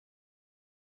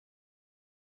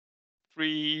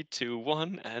Three, two,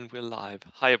 one, and we're live.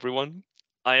 Hi, everyone.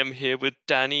 I am here with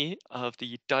Danny of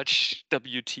the Dutch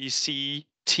WTC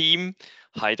team.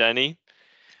 Hi, Danny.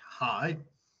 Hi.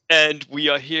 And we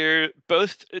are here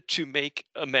both to make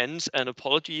amends and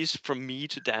apologies from me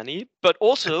to Danny, but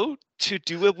also to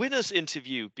do a winners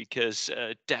interview because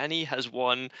Danny has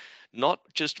won not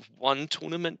just one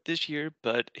tournament this year,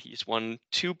 but he's won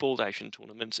two bold action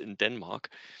tournaments in Denmark.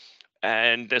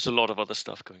 And there's a lot of other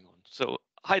stuff going on. So,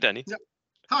 hi, Danny. Yep.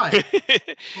 Hi.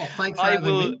 Well, thanks for I having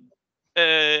will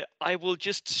me. I will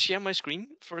just share my screen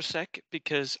for a sec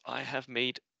because I have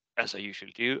made, as I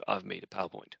usually do, I've made a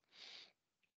PowerPoint.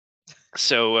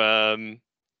 So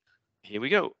here we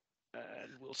go.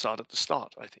 And we'll start at the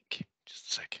start, I think. Just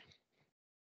a sec.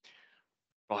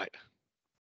 Right.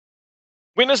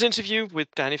 Winners interview with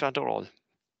Danny van der Rohe.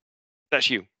 That's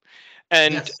you.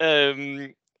 And Yes.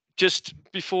 just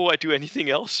before I do anything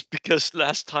else, because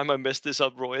last time I messed this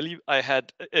up royally, I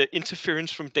had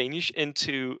interference from Danish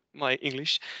into my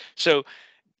English. So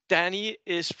Danny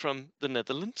is from the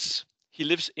Netherlands. He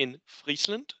lives in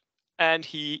Friesland, and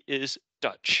he is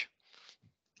Dutch.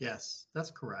 Yes,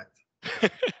 that's correct.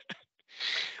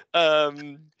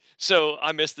 um, so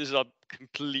I messed this up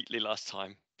completely last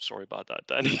time. Sorry about that,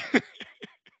 Danny.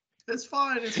 It's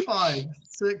fine. It's fine.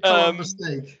 It's a common um,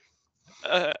 mistake.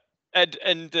 uh, and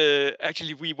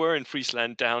actually, we were in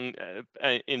Friesland down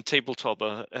in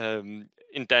Tabletopper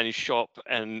in Danny's shop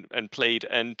and played,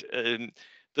 and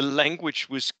the language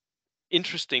was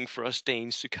interesting for us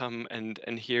Danes to come and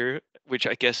hear, which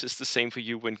I guess is the same for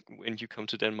you when you come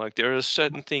to Denmark. There are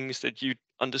certain things that you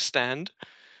understand.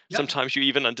 Yep. Sometimes you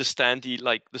even understand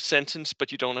the sentence,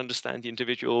 but you don't understand the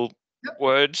individual Yep.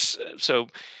 words. So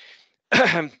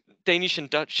Danish and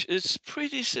Dutch is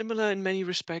pretty similar in many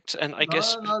respects, and I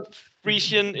guess No, no.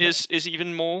 Frisian is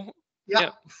even more. Yeah, Yeah,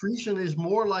 Frisian is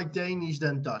more like Danish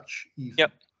than Dutch, yeah,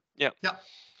 even. yeah. Yeah.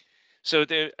 So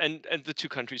there, and the two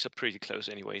countries are pretty close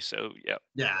anyway. So yeah,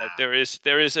 Yeah. there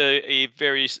is a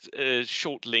very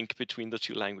short link between the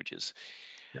two languages.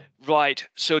 Yeah. Right.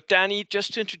 So Danny,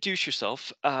 just to introduce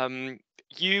yourself,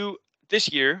 you this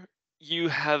year you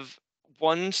have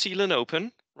won Zealand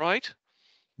Open, right?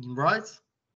 Right.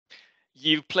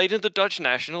 You played in the Dutch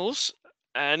Nationals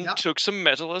and Yeah. took some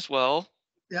medal as well,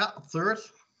 Yeah. Third.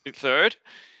 third.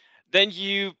 Then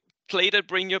you played at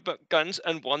Bring Your Guns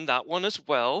and won that one as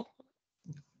well.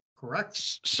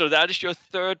 Correct. So that is your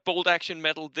third bold action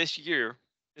medal this year.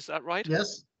 Is that right?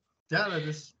 Yes. Yeah, that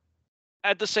is.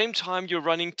 At the same time, you're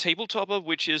running Tabletopper,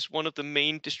 which is one of the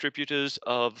main distributors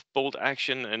of bold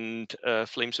action and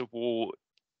Flames of War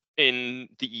in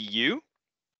the EU.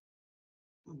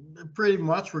 Pretty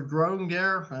much. We're growing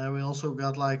there. We also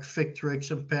got like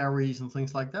Victrix and parries and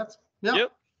things like that. Yeah.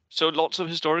 Yep. So lots of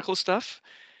historical stuff.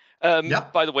 Yeah.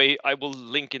 By the way, I will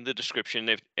link in the description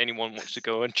if anyone wants to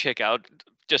go and check out.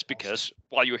 Just Awesome. because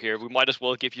while you're here, we might as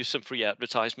well give you some free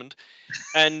advertisement.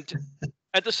 And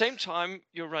at the same time,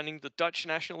 you're running the Dutch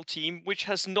national team, which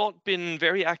has not been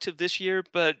very active this year,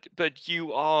 but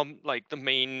you are like the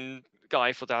main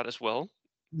guy for that as well.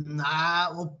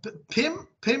 Nah, well,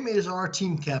 Pim is our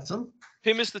team captain.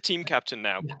 Him is the team captain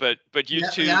now, Yeah, but you yeah,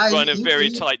 two yeah. run a very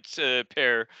tight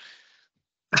pair.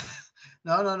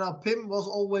 No, no, no. Pim was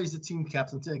always the team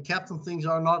captain. Captain things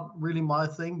are not really my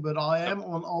thing, but I Yep. am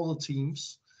on all the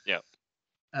teams. Yeah.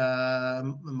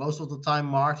 Most of the time,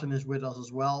 Martin is with us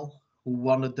as well, who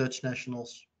won the Dutch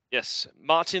nationals. Yes,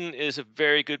 Martin is a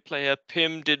very good player.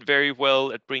 Pim did very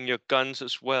well at Bring Your Guns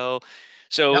as well. Yeah,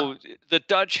 So the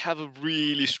Dutch have a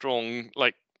really strong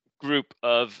group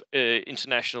of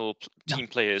international yeah, team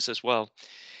players as well.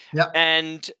 yeah.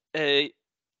 And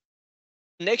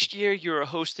next year you're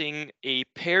hosting a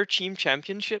pair team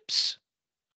championships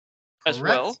as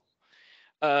Correct.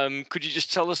 well. Could you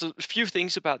just tell us a few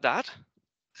things about that?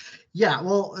 Yeah,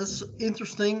 well, it's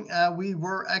interesting. We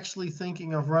were actually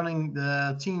thinking of running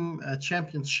the team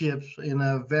championships in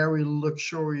a very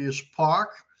luxurious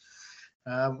park.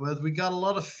 But we got a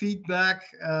lot of feedback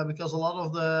because a lot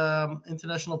of the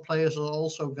international players are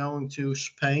also going to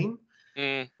Spain.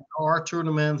 Mm, Our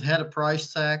tournament had a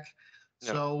price tag.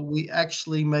 no. So we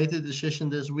actually made the decision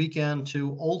this weekend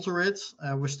to alter it.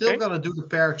 We're still Okay. going to do the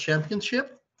pair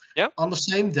championship Yeah. on the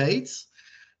same date,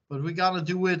 but we got to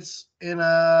do it in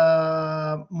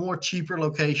a more cheaper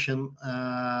location.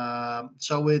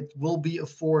 So it will be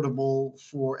affordable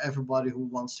for everybody who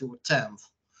wants to attend.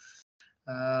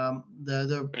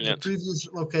 The Brilliant. previous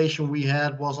location we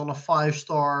had was on a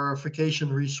 5-star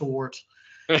vacation resort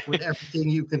with everything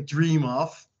you can dream of.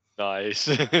 Nice,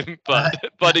 Uh,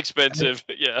 but expensive.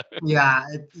 Yeah.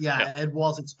 it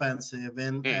was expensive,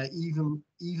 and Mm,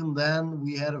 even then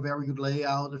we had a very good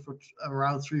layout. For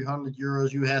around 300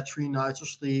 euros, you had 3 nights of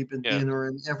sleep and yeah. dinner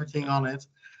and everything Yeah. on it.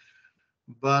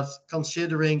 But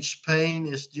considering Spain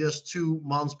is just 2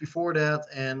 months before that,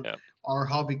 and Yeah. our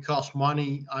hobby costs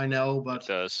money, I know, It but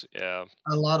does. Yeah.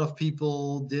 a lot of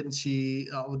people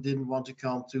didn't want to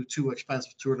come to two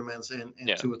expensive tournaments in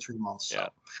Yeah. 2 or 3 months. Yeah.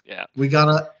 So Yeah. we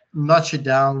gotta notch it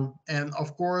down. And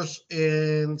of course,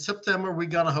 in September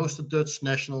we're gonna host the Dutch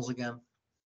Nationals again.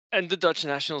 And the Dutch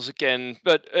Nationals again,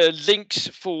 but links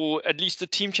for at least the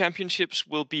team championships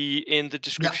will be in the Yeah,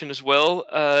 description as well.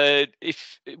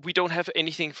 If we don't have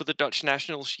anything for the Dutch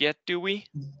Nationals yet, do we?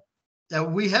 yeah,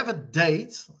 we have a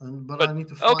date, but But I need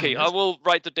to okay, find I it. will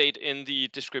write the date in the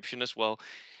description as well.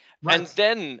 And Right.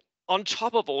 then on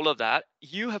top of all of that,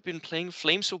 you have been playing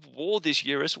Flames of War this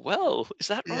year as well. Is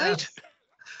that right? Yes.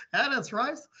 Yeah, that's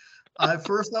right.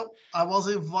 I was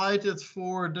invited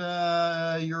for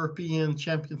the European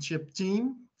Championship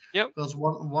team Yep. because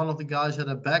one of the guys had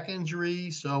a back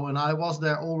injury. So, and I was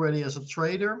there already as a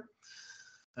trader,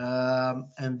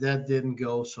 and that didn't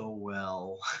go so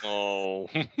well. Oh.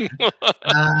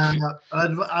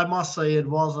 I must say it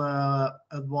was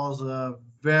a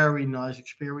very nice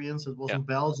experience. It was Yeah. in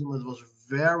Belgium. It was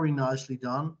very nicely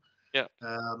done. Yeah.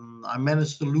 I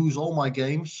managed to lose all my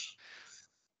games.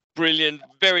 Brilliant.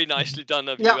 Very nicely done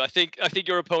of Yeah. you. I think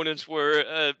your opponents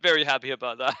were very happy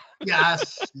about that.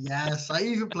 Yes, yes. I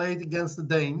even played against the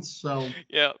Danes. So,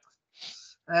 Yeah.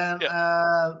 and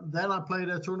Yeah. then I played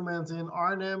a tournament in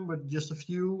Arnhem with just a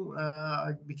few.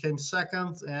 I became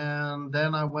second, and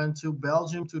then I went to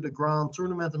Belgium to the Grand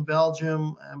Tournament in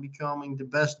Belgium and becoming the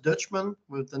best Dutchman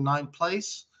with the ninth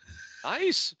place.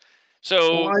 Nice.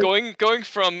 Well, So going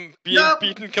from being yeah,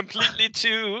 beaten completely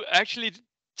to actually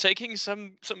taking yeah,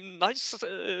 some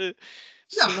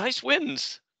nice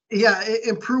wins, yeah,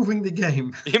 improving the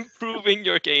game. improving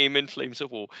your game in Flames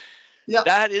of War. Yeah,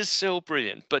 That is so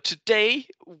brilliant. But today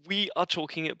we are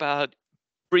talking about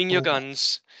Bring Your bolt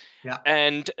Guns, yeah,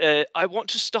 and I want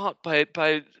to start by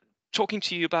talking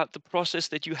to you about the process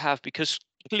that you have because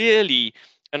clearly,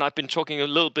 and I've been talking a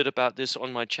little bit about this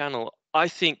on my channel, I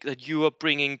think that you are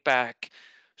bringing back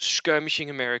skirmishing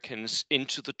Americans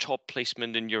into the top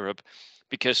placement in Europe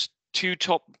because two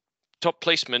top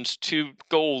placements, two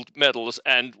gold medals,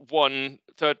 and one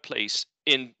third place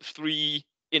in three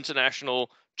international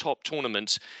top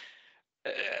tournaments. uh,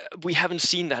 we haven't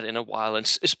seen that in a while,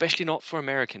 and especially not for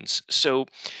Americans. So,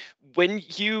 when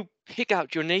you pick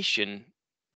out your nation,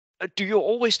 do you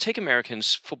always take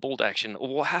Americans for bold action, or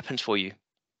what happens for you?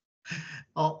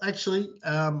 well, actually,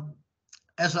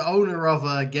 as an owner of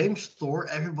a game store,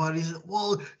 everybody says,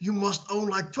 well, you must own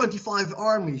like 25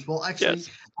 armies. Well, actually, Yes.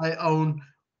 I own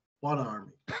one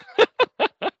army,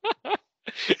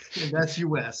 and that's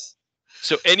US.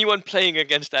 So anyone playing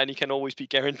against Danny can always be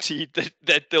guaranteed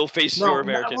that they'll face your Well,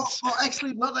 Americans. well,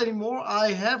 actually, not anymore.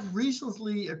 I have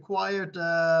recently acquired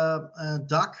a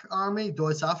Duck army,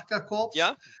 Deutsche Afrika Korps,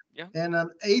 Yeah, yeah, and an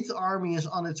eighth army is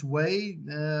on its way.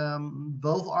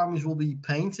 Both armies will be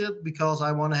painted because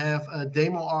I want to have a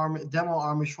demo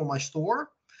armies for my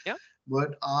store. yeah,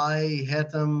 But I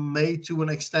had them made to an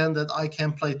extent that I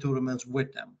can play tournaments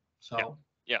with them. yeah, So,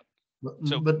 yeah. but,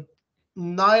 So but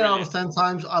 9 out of 10 brilliant.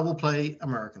 times I will play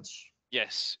Americans.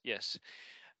 Yes, yes.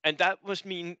 And that must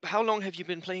mean how long have you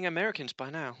been playing Americans by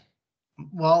now?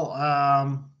 Well,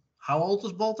 how old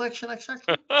is Bolt Action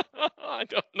exactly? I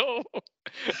don't know.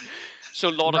 So a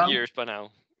lot of Around years by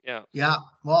now. Yeah. Yeah,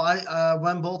 well, I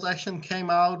when Bolt Action came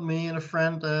out, me and a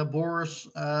friend Boris,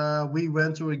 we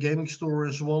went to a gaming store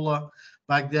in Zwolle.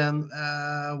 Back then,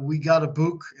 we got a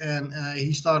book, and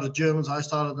he started Germans, I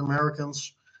started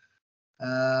Americans,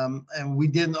 and we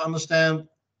didn't understand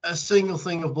a single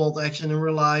thing of Bolt Action, and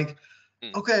we're like,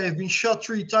 Mm. okay, I've been shot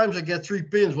 3 times, I get 3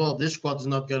 pins. Well, this squad is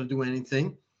not going to do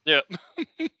anything. Yeah.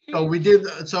 So we did.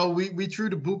 So we threw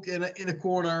the book in a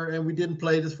corner, and we didn't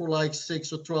play it for like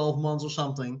 6 or 12 months or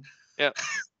something. Yeah.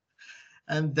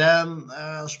 And then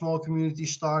a small community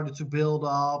started to build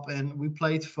up, and we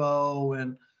played foe,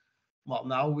 and well,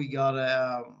 now we got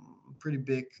a pretty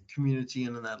big community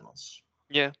in the Netherlands.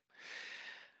 Yeah.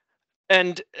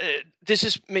 And this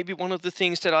is maybe one of the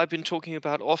things that I've been talking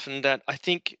about often, that I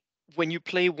think when you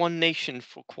play one nation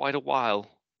for quite a while,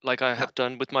 like I Yeah, have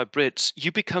done with my Brits,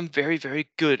 you become very, very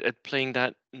good at playing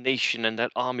that nation and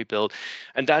that army build.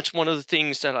 And that's one of the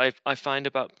things that I find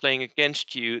about playing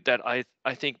against you, that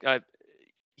I think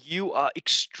you are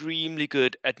extremely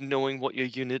good at knowing what your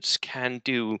units can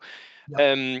do.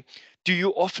 yeah. Um, do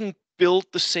you often build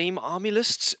the same army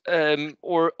lists,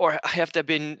 or have there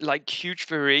been like huge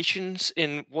variations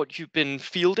in what you've been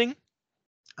fielding?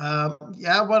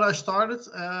 Yeah, when I started,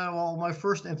 well, my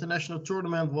first international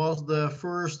tournament was the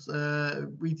first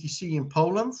VTC in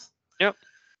Poland. Yep.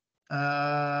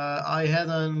 I had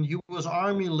an US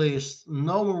Army list,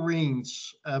 no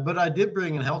Marines, but I did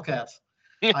bring a Hellcat.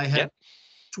 I Yeah. had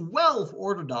 12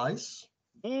 order dice,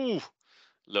 Ooh,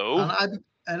 low.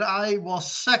 and I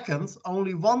was second,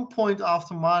 only 1 point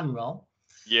after Manuel.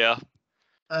 Yeah.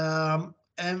 And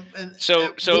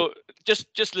So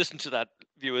just listen to that,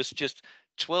 viewers. Just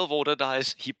 12 order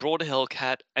dice. He brought a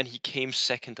Hellcat and he came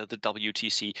second at the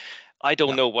WTC. I don't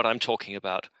Yeah. know what I'm talking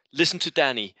about. Listen to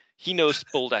Danny. He knows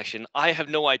bold action. I have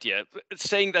no idea.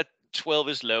 Saying that 12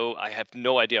 is low, I have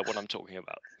no idea what I'm talking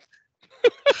about.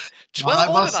 12 I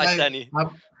order must dice, say, Danny.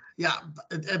 yeah,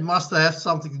 it must have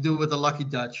something to do with the Lucky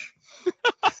Dutch.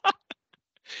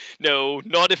 No,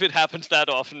 not if it happens that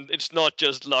often. It's not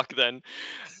just luck then.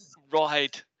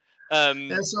 Right.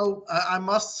 And so I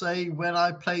must say, when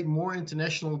I played more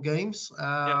international games,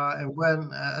 Yeah. and when,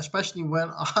 especially when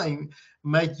I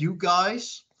met you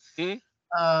guys, Mm,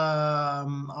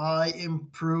 I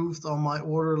improved on my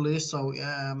order list. So,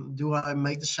 do I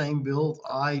make the same build?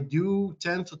 I do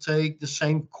tend to take the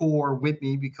same core with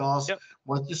me because yeah.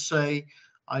 what you say,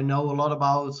 I know a lot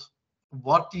about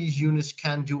what these units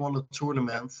can do on the Yeah.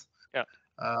 tournament. Yeah.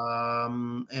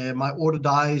 And my order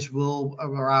dice will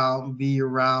be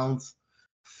around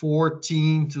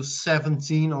 14 to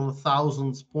 17 on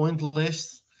 1,000 point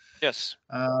list. Yes.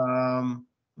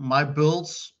 My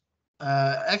builds,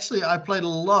 actually, I played a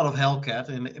lot of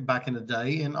Hellcat back in the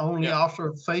day, and only Yeah.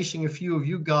 after facing a few of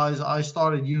you guys, I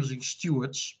started using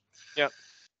Stewards. Yeah.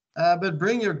 But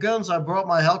bring your guns, I brought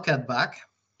my Hellcat back.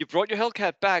 You brought your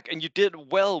Hellcat back and you did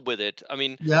well with it. I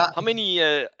mean, Yeah,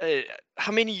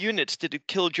 how many units did it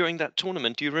kill during that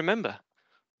tournament? Do you remember?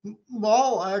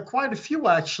 well, quite a few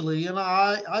actually, and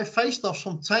I faced off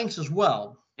some tanks as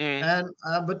well. Mm, And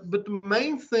but the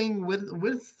main thing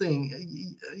with thing,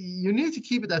 you need to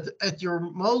keep it at your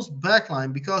most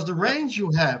backline, because the yeah. range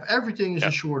you have, everything is Yeah.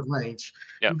 a short range.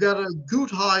 Yeah. You got a good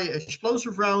high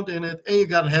explosive round in it, and you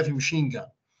got a heavy machine gun.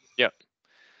 Yeah.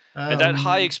 And that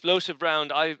high Um, explosive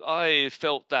round, I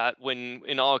felt that when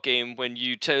in our game when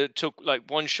you took like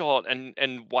one shot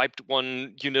and wiped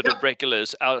one unit yeah, of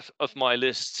regulars out of my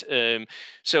list.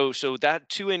 So that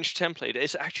 2-inch template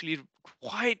is actually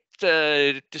quite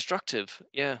destructive.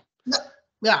 Yeah. yeah,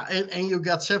 yeah, and you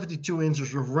got 72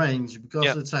 inches of range because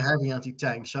Yeah. it's a heavy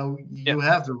anti-tank. So Yeah. you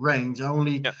have the range.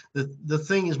 Only Yeah. the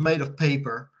thing is made of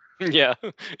paper. Yeah.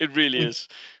 It really If is.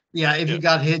 Yeah, if Yeah. you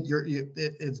got hit,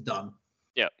 it's done.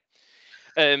 Yeah.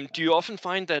 Do you often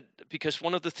find that because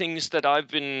one of the things that I've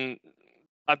been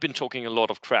talking a lot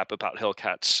of crap about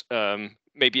Hellcats,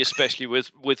 maybe especially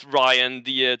with Ryan,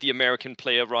 the American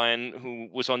player Ryan, who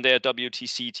was on their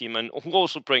WTC team and who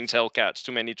also brings Hellcats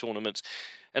to many tournaments,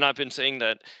 and I've been saying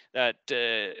that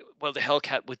well, the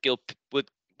Hellcat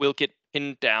will get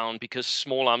pinned down because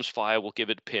small arms fire will give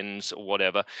it pins or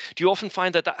whatever. Do you often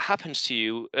find that that happens to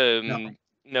you? No.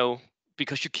 No,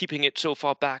 because you're keeping it so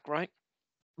far back, right?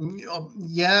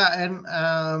 Yeah, and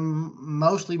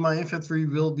mostly my infantry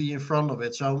will be in front of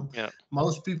it. So Yeah,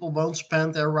 most people won't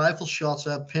spend their rifle shots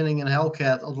at pinning an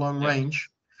Hellcat at long yeah, range,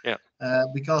 yeah.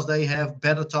 because they have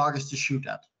better targets to shoot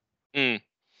at. Mm,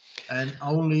 And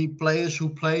only players who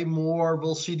play more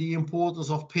will see the importance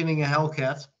of pinning a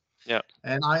Hellcat. yeah,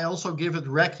 And I also give it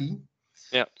recce,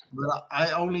 yeah, but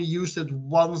I only used it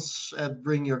once at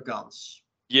Bring Your Guns.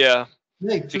 yeah.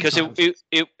 Maybe two Because times.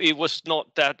 it was not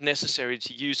that necessary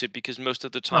to use it because most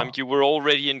of the time No. you were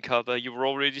already in cover, you were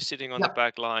already sitting on the Yeah.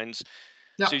 back lines, so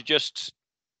Yeah. you just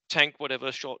tank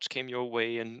whatever shots came your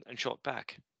way and shot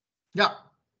back. Yeah.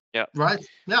 Yeah, Right.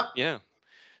 Yeah. yeah.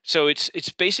 So it's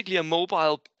basically a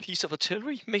mobile piece of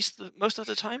artillery most of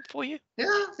the time for you.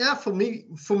 Yeah. For me,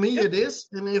 Yeah, it is.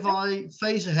 And if yeah, I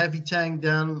face a heavy tank,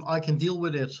 then I can deal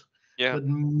with it. yeah, But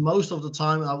most of the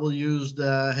time, I will use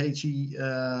the HE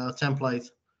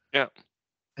template yeah.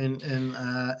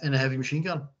 in a heavy machine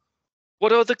gun.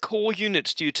 What other core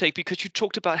units do you take? Because you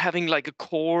talked about having like a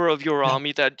core of your Yeah.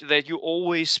 army that you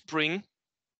always bring.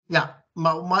 Yeah,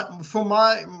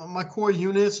 my core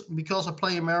units, because I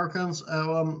play Americans,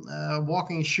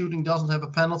 walking and shooting doesn't have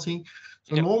a penalty.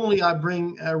 So Yeah. normally I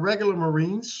bring regular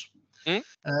Marines, Mm?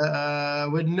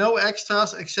 with no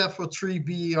extras except for 3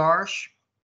 BERs.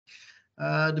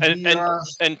 The And and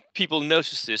BERs, and people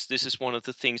notice this. This is one of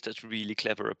the things that's really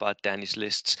clever about Danny's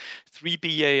lists. 3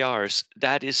 BARs,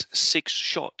 that is 6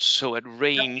 shots. So at yeah,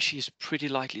 range, he's pretty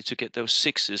likely to get those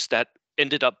sixes that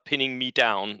ended up pinning me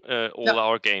down all yeah,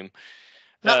 our game.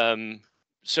 Yeah.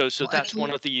 So Well, that's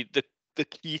one actually, of the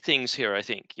key things here, I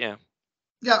think. Yeah.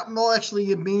 yeah. Well,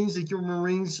 actually, it means that your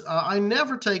Marines. I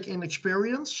never take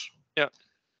inexperience. Yeah.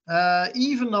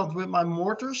 Even not with my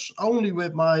mortars. Only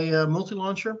with my multi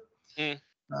launcher. Mm,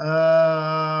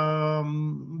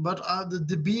 But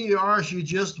the BERs, you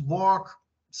just walk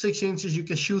 6 inches, you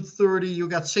can shoot 30, you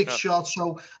got six yeah. shots,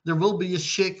 so there will be a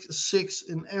six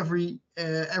in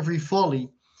every volley.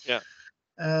 Yeah.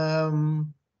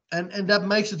 Um, and that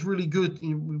makes it really good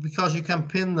because you can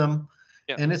pin them,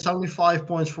 Yeah. and it's only 5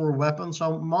 points for a weapon.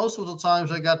 So most of the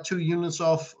times I got 2 units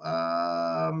of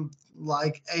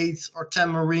like 8 or 10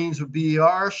 Marines with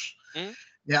BERs. Mm,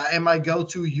 Yeah, and my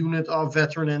go-to unit are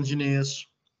veteran engineers.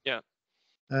 yeah.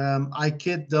 I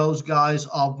kit those guys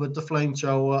up with the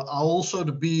flamethrower, also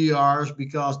the BERs,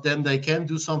 because then they can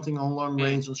do something on long Mm,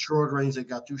 range. On short range, they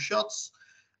got 2 shots.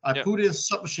 I yeah. put in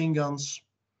submachine guns.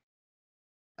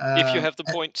 If you Um, have the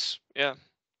points. Yeah.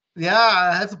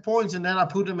 yeah, I have the points, and then I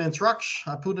put them in trucks.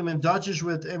 I put them in Dodges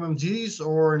with MMGs,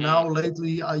 or Mm, now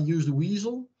lately I use the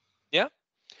Weasel. yeah.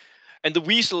 And the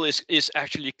Weasel is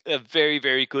actually a very,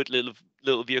 very good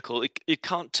little vehicle. It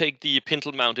can't take the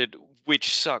pintle mounted,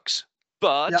 which sucks.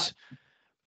 Yeah, But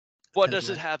what has does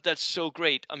it Reki. have that's so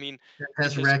great? I mean, It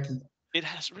has because Reki. it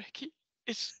has Recce.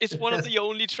 It's It one of has, the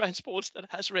only transports that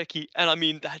has Recce, and I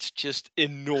mean that's just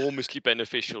enormously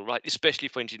beneficial, right? Especially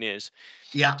for engineers.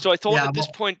 yeah, So I thought yeah, at this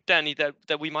well, point, Danny,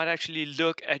 that we might actually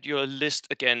look at your list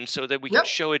again so that we can yep,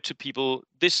 show it to people.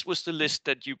 This was the list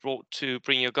that you brought to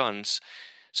bring your guns.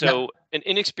 yeah, So an right,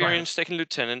 inexperienced second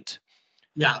lieutenant,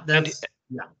 yeah, and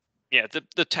yeah, yeah,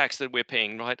 the tax that we're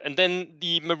paying, right? And then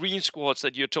the Marine squads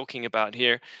that you're talking about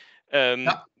here. Um,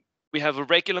 yeah, we have a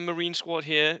regular Marine squad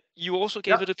here. You also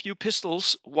gave yeah. it a few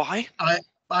pistols. Why? I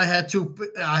I had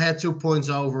 2 points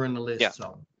over in the Yeah, list,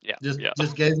 so yeah, just yeah,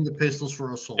 just gave him the pistols for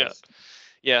yeah, assault.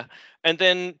 yeah. And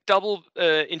then double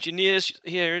engineers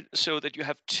here, so that you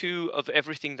have two of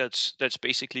everything that's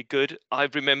basically good. I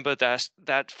remember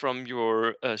that from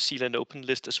your Sealand Open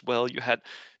list as well. You had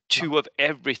Yeah, two of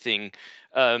everything,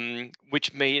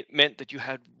 which meant that you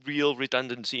had real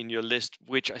redundancy in your list,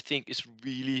 which I think is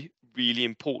really, really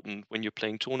important when you're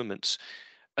playing tournaments.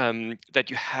 That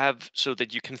you have so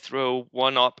that you can throw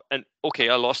one up and okay,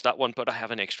 I lost that one, but I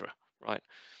have an extra, right?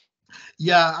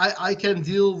 yeah, I can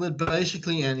deal with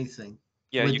basically anything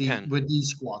Yeah, you can. with these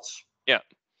squads. Yeah.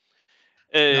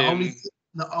 The only Um, th-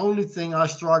 the only thing I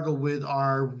struggle with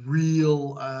are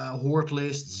real horde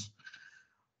lists.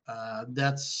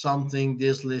 That's something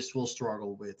this list will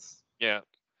struggle with. yeah.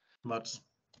 But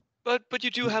But you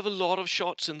do have a lot of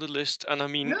shots in the list, and I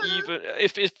mean, yeah, even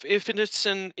if it's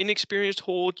an inexperienced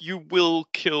horde, you will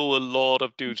kill a lot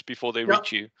of dudes before they yeah,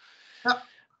 reach you.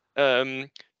 yeah,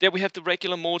 There we have the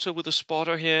regular mortar with a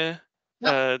spotter here.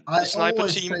 yeah. The sniper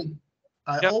team.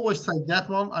 I Yeah, always take that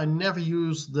one. I never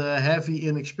use the heavy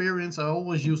inexperience. I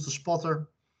always use the spotter.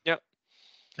 yeah.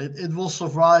 It will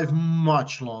survive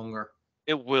much longer.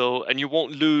 It will, and you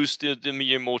won't lose the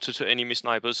medium mortar to enemy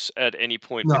snipers at any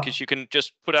point No. because you can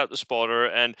just put out the spotter,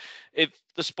 and if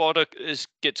the spotter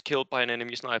gets killed by an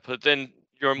enemy sniper, then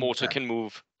your mortar Exactly. can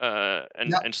move Yeah.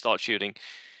 and start shooting.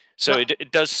 So Yeah.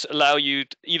 it does allow you,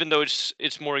 even though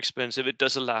it's more expensive, it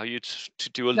does allow you to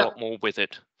do a Yeah. lot more with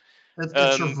it. It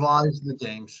Um, survives the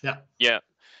games. Yeah. yeah,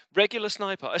 regular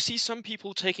sniper. I see some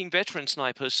people taking veteran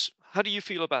snipers. How do you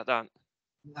feel about that?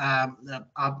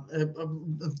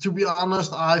 To be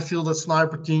honest, I feel that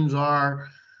sniper teams are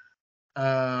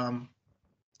um,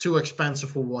 too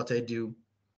expensive for what they do.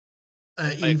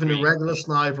 I Even a agree. regular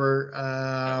sniper,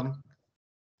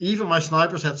 even my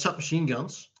snipers had submachine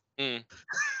guns. Mm.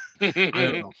 I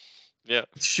don't know. Yeah.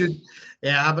 It should,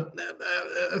 yeah, but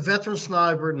a veteran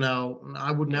sniper, no,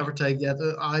 I would Mm. never take that.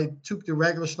 I took the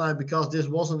regular sniper because this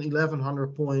was an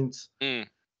 1100 point Mm.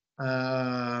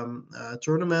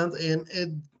 tournament, and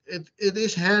it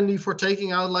is handy for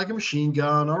taking out like a machine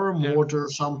gun or a Yeah. mortar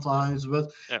sometimes,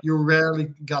 but Yeah. you rarely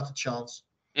got the chance.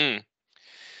 Mm.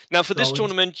 Now, for this So it's,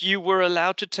 tournament, you were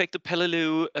allowed to take the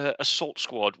Peleliu Assault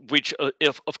Squad, which,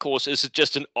 of course, is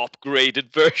just an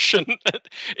upgraded version.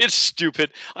 It's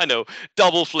stupid, I know.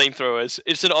 Double flamethrowers.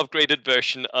 It's an upgraded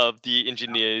version of the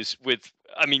engineers with.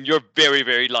 I mean, you're very,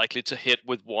 very likely to hit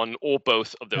with one or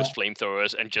both of those yeah,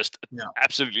 flamethrowers and just yeah,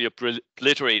 absolutely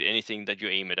obliterate anything that you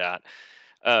aim it at.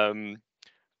 Um,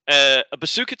 a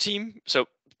bazooka team. So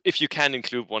if you can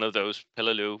include one of those,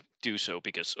 Peleliu, do so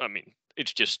because I mean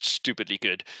it's just stupidly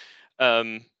good.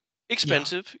 Um, yeah,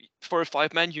 expensive for a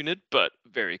 5-man unit, but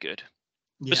very good.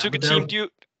 yeah, Bazooka but they're team, do you?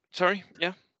 Sorry,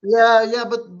 yeah,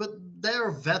 but they're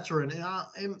a veteran,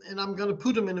 and I'm gonna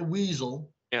put them in a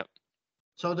weasel. yeah,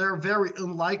 So they're very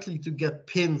unlikely to get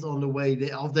pinned on the way.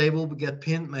 They will get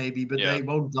pinned maybe, but Yeah. they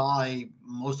won't die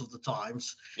most of the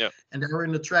times. Yeah. And they're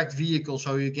in a tracked vehicle,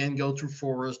 so you can go through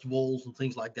forest, walls, and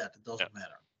things like that. It doesn't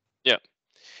matter. Yeah.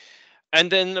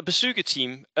 And then a bazooka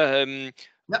team. Yeah.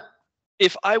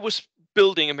 If I was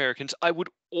building Americans, I would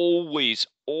always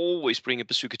bring a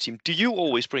bazooka team. Do you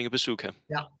always bring a bazooka?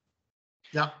 Yeah.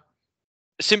 Yeah.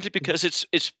 Simply because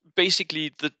it's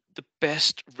basically the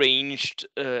best ranged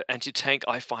anti-tank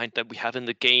I find that we have in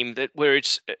the game. That where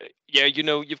it's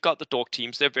you've got the dog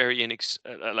teams. They're very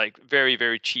like very,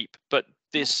 very cheap. But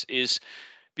this is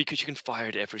because you can fire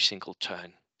it every single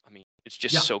turn. I mean, it's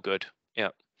just so good.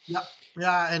 Yeah. Yeah,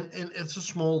 yeah, and it's a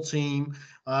small team.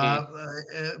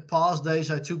 Past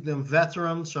days I took them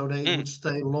veteran, so they would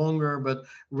stay longer, but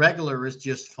regular is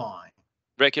just fine.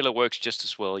 Regular works just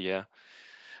as well, yeah.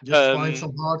 Just find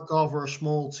some hardcover,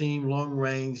 small team, long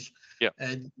range,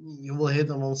 and you will hit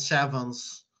them on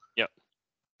sevens. Yeah,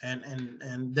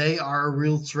 and they are a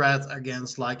real threat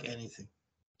against like anything.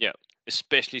 Yeah,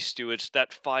 especially Stuarts.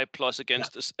 That 5+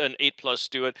 against an 8+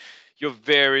 Stuart, you're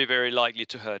very, very likely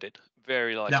to hurt it.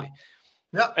 Very likely.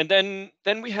 Yeah. And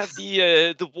then we have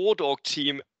the War Dog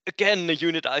team. Again, a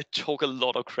unit I talk a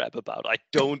lot of crap about. I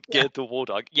don't get the War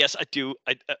Dog. Yes, I do.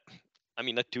 I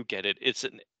mean, I do get it. It's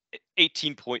an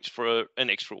 18 points for an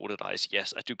extra order dice.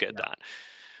 Yes, I do get that.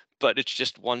 But it's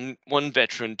just one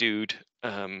veteran dude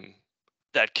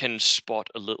that can spot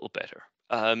a little better.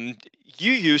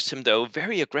 You used him though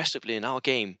very aggressively in our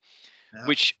game,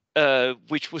 which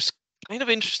was kind of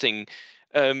interesting.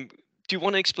 Do you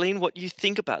want to explain what you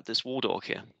think about this War Dog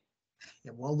here?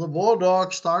 Yeah, well, the War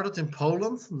Dog started in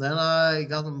Poland. Then I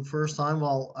got him the first time.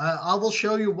 Well, I will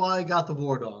show you why I got the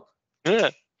War Dog.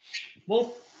 Yeah.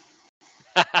 Wolf.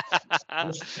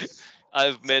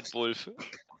 I've met Wolf.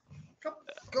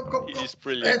 Come. He's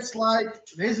brilliant. It's like,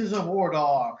 this is a War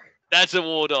Dog. That's a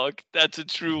War Dog. That's a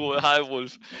true High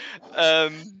Wolf.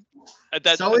 And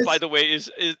that, so by the way,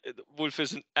 is Wolf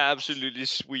is an absolutely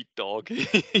sweet dog.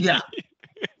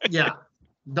 Yeah.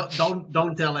 Don't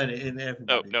tell everybody.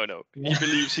 No. He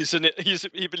believes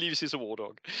he believes he's a War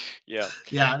Dog. Yeah.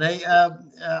 Yeah.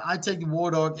 I take the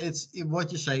War Dog. It's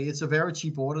what you say. It's a very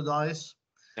cheap order dice.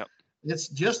 Yeah. It's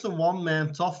just a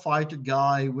one-man tough fighter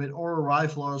guy with or a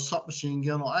rifle or a submachine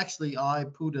gun. Well, actually, I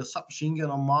put a submachine gun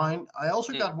on mine. I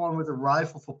also got one with a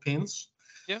rifle for pins.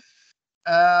 Yeah.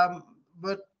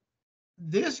 But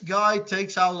this guy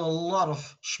takes out a lot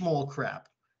of small crap.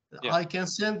 Yeah. I can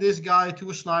send this guy to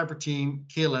a sniper team,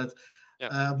 kill it.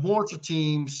 Yeah. Mortar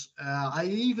teams. I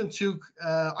even took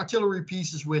artillery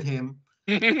pieces with him.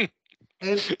 And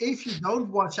if you don't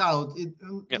watch out,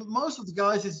 most of the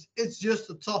guys, it's just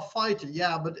a tough fighter.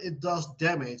 Yeah, but it does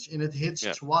damage and it hits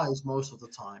twice most of the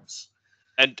times.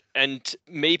 And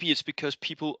maybe it's because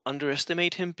people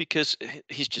underestimate him because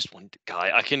he's just one guy.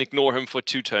 I can ignore him for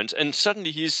 2 turns, and suddenly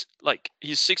he's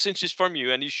 6 inches from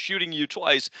you and he's shooting you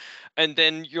twice, and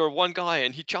then you're one guy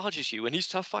and he charges you and he's a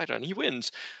tough fighter and he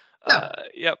wins.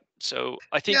 So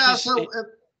I think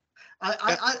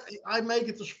I make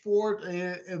it a sport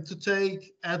to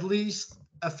take at least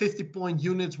a 50-point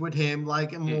unit with him,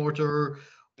 like a mortar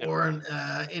or an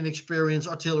inexperienced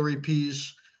artillery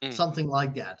piece, something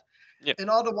like that. Yeah.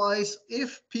 And otherwise,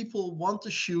 if people want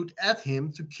to shoot at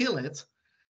him to kill it,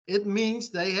 it means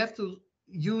they have to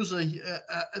use an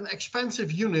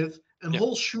expensive unit and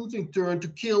whole shooting turn to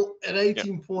kill an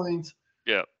 18-point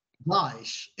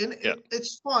dice. And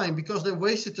it's fine because they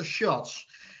wasted their shots.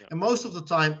 Yeah. And most of the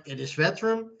time, it is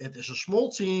veteran, it is a small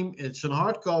team, it's in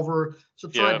hardcover. So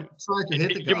try to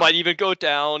hit the guy. You might even go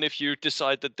down if you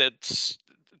decide that that's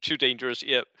too dangerous.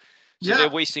 Yeah. So they're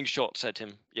wasting shots at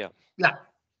him. Yeah.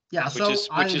 Yeah,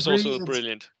 which is also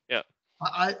brilliant. Yeah,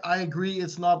 I agree.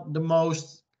 It's not the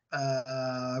most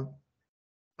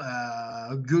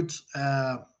good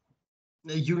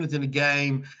unit in the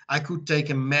game. I could take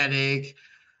a medic,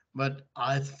 but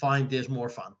I find this more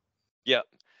fun. Yeah,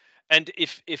 and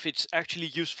if it's actually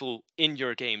useful in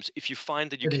your games, if you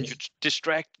find that you can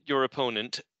distract your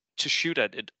opponent to shoot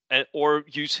at it or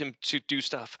use him to do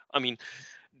stuff, I mean,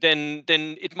 then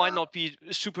it might not be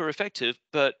super effective,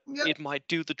 but it might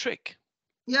do the trick.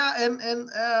 Yeah, and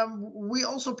we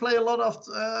also play a lot of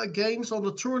games on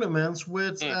the tournaments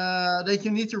with that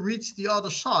you need to reach the other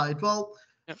side. Well,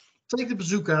 take the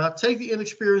bazooka, take the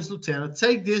inexperienced lieutenant,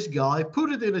 take this guy,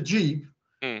 put it in a jeep,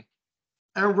 and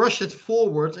rush it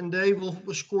forward, and they will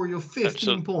score you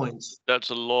 15 points.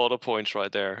 That's a lot of points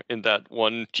right there in that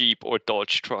one jeep or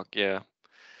Dodge truck.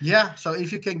 Yeah, so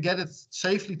if you can get it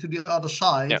safely to the other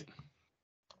side,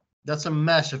 that's a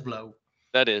massive blow.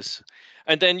 That is.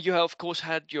 And then you have, of course,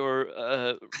 had your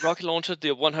rocket launcher,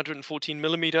 the 114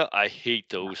 millimeter. I hate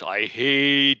those. I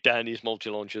hate Danny's multi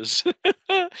launchers.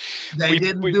 They we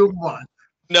didn't we do much.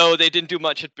 No, they didn't do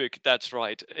much at Big. That's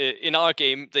right. In our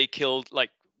game, they killed like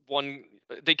one.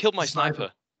 They killed my Sniper.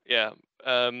 sniper. Yeah.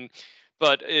 Um,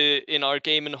 but in our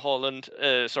game in Holland,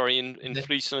 sorry, in They,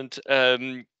 Friesland,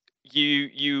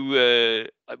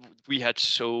 we had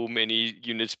so many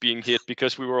units being hit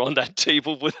because we were on that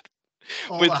table with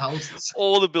all the with houses.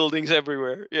 all the buildings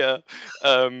everywhere. Yeah.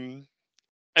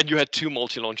 And you had two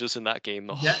multi launchers in that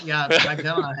game. Yeah. Back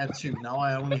then I had two. Now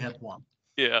I only had one.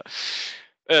 Yeah.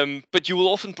 But you will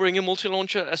often bring a multi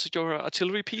launcher as your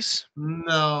artillery piece.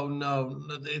 No.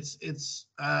 It's.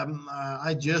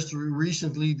 I just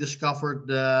recently discovered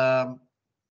the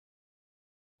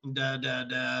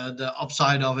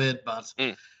upside of it, but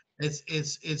Mm,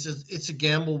 it's a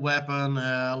gamble weapon.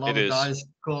 A lot it of is. guys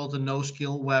call it a no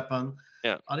skill weapon.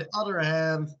 Yeah, On the other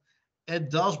hand, it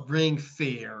does bring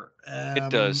fear. it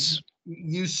does.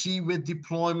 You see with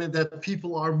deployment that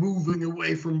people are moving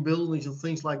away from buildings and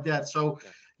things like that. So Yeah,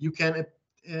 you can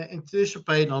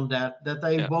anticipate on that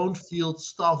they yeah, won't field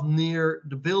stuff near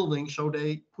the building, so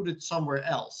they put it somewhere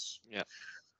else. yeah.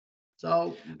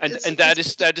 So And that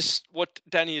is what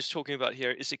Danny is talking about here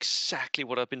is exactly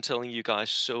what I've been telling you guys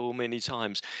so many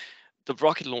times. The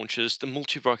rocket launchers, the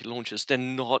multi-rocket launchers, they're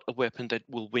not a weapon that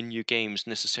will win you games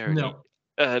necessarily. no.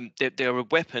 They're a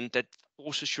weapon that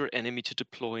forces your enemy to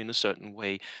deploy in a certain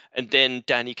way, and then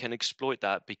Danny can exploit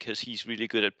that because he's really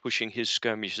good at pushing his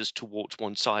skirmishers towards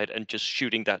one side and just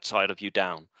shooting that side of you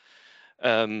down.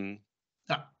 Um,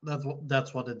 Yeah,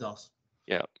 that's what it does.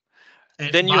 yeah.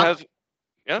 And, Then you but have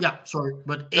yeah, yeah, sorry,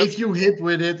 but no, if you hit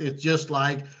with it, it's just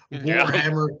like yeah,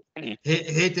 Warhammer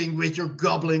hitting with your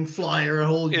goblin flyer a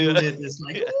whole yeah, unit. It's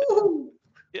like, yeah, ooh,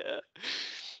 yeah.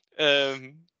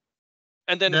 Um,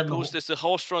 and then of then course there's the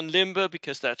Horse-Run Limber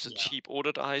because that's a yeah, cheap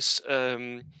order dice.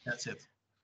 that's it.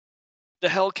 The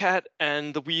Hellcat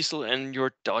and the Weasel and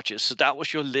your dodges. So that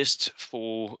was your list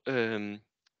for bringing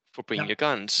Yeah, your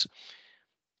guns,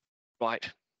 right?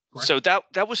 correct. So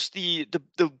that was the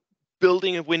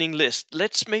building a winning list.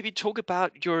 Let's maybe talk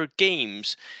about your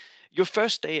games. Your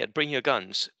first day at Bring Your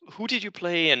Guns. Who did you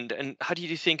play and how did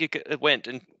you think it went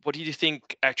and what did you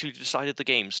think actually decided the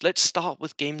games? Let's start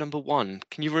with game number one.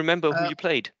 Can you remember who Uh, you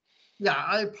played? yeah,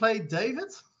 I played David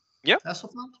Yeah,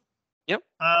 Hasselhoff. yeah.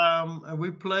 And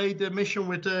we played the mission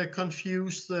with the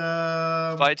confused,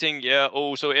 Fighting, yeah.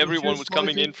 Oh, so everyone confused was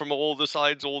coming in fighting. from all the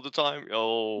sides all the time.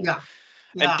 Oh, Yeah,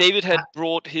 and yeah, David had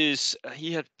brought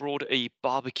he had brought a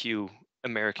barbecue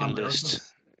American list.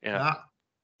 Americans. Yeah,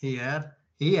 Yeah,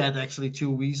 he had actually two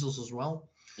weasels as well.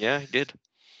 yeah, he did.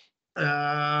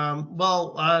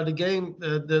 Well, the game,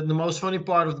 the most funny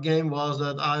part of the game was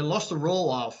that I lost the roll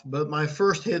off, but my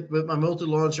first hit with my multi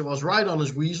launcher was right on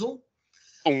his weasel.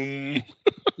 Boom.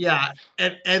 Yeah,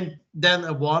 and then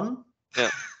a one. Yeah.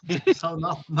 So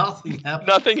nothing happened.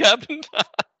 Nothing happened.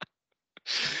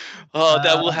 Oh,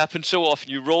 that will Uh, happen so often.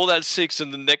 You roll that six,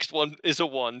 and the next one is a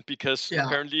one because yeah,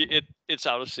 apparently it's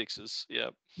out of sixes. Yeah.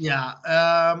 yeah.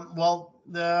 Well,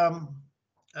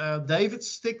 David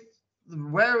stick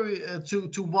very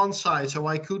to one side, so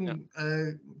I Yeah. couldn't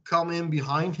come in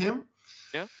behind him.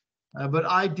 Yeah. But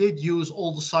I did use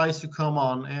all the sides to come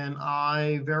on, and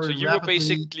I So very you were rapidly,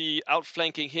 basically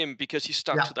outflanking him because he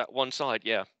stuck yeah, to that one side.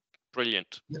 Yeah.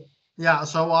 Brilliant. yeah.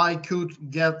 So I could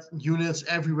get units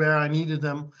everywhere I needed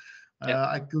them. Yeah.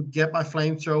 I could get my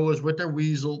flamethrowers with their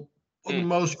weasel on the Mm.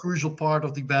 most crucial part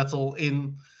of the battle.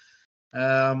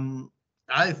 Um,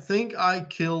 I think I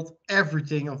killed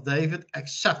everything of David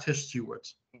except his steward.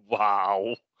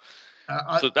 Wow.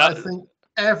 I So I that think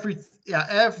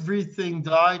everything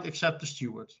died except the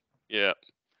steward. yeah.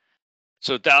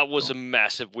 So that was So, a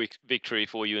massive victory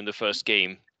for you in the first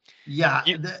game. yeah,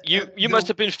 You must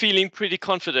have been feeling pretty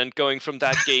confident going from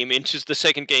that game into the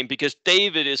second game because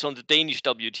David is on the Danish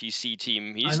WTC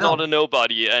team. I He's not a know.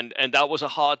 nobody, and that was a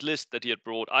hard list that he had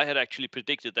brought. I had actually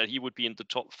predicted that he would be in the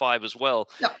top 5 as well.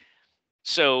 Yeah.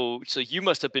 So you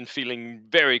must have been feeling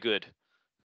very good.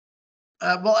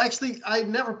 Well, actually, I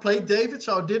never played David,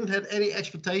 so I didn't have any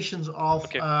expectations of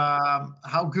Okay.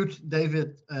 how good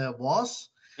David was.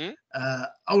 Hmm?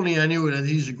 Only I knew that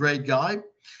he's a great guy.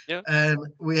 Yeah. And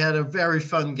we had a very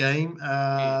fun game.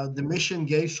 Hmm. The mission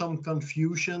gave some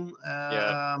confusion.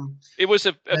 Yeah. It was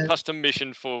a And custom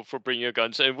mission for Bring Your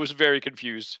Guns. And it was very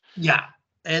confused. yeah,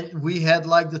 and we had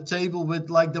like the table with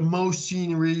like the most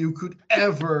scenery you could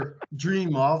ever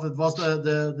dream of. It was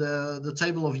the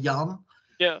table of Jan.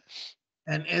 Yeah.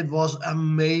 and it was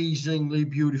amazingly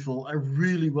beautiful. It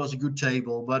really was a good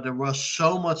table, but there was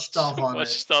so much stuff So on much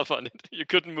it. stuff on it. You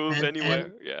couldn't move And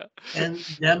anywhere. Yeah.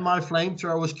 then my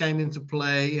flamethrowers came into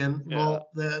play, and Yeah. well,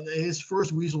 his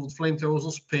first weasel with flamethrowers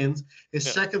was pinned. His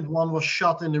Yeah. second one was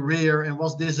shot in the rear and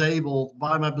was disabled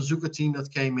by my bazooka team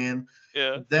that came in.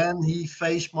 Yeah. Then he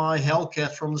faced my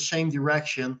Hellcat from the same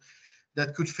direction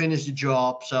that could finish the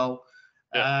job. So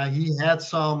Yeah. he had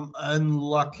some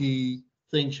unlucky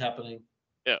things happening.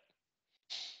 Yeah.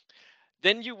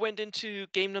 Then you went into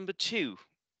game number 2.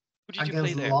 Who did you play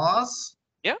Against there? Lars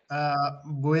Yeah.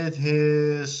 with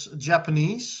his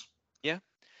Japanese. Yeah.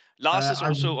 Lars is I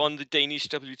also on the Danish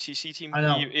WTC team. I He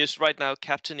know. is right now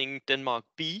captaining Denmark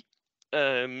B.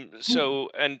 So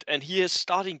and he is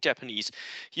starting Japanese.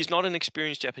 He's not an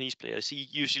experienced Japanese player. He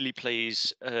usually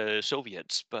plays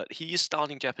Soviets, but he is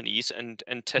starting Japanese and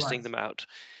testing Right, them out.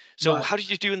 So right, how did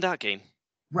you do in that game?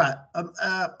 right.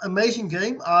 Amazing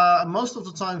game. Most of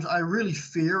the times I really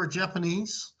fear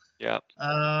Japanese. Yeah,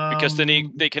 because then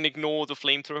Um, they can ignore the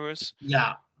flamethrowers.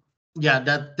 yeah, yeah.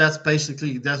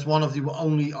 That's one of the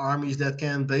only armies that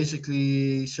can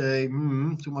basically say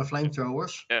to my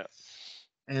flamethrowers Yeah,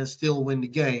 and still win the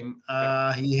game.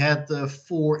 yeah. He had the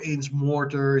 4-inch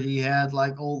mortar. He had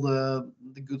like all the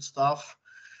good stuff.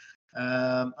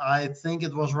 I think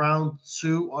it was round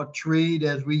 2 or 3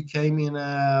 that we came in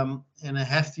a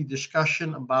hefty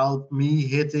discussion about me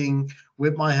hitting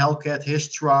with my Hellcat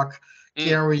his truck, Mm.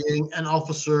 carrying an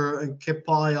officer, a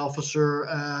Kipai officer,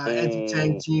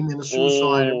 anti-tank Oh, team in a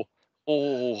suicider,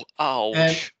 oh, oh,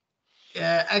 and ouch.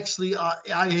 actually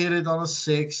I hit it on a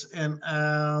 6, and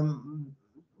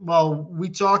well, we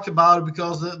talked about it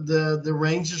because the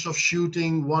ranges of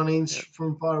shooting 1 inch Yeah.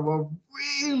 from far were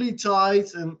really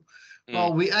tight, and Mm.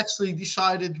 well, we actually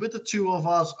decided with the two of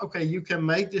us, okay, you can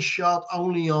make this shot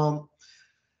only on,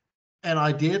 and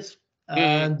I did.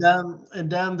 Mm. And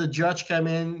then the judge came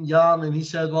in, Jan, and he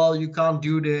said, well, you can't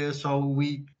do this. So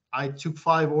I took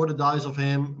 5 order dice of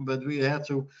him, but we had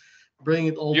to bring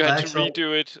it all You had back. to So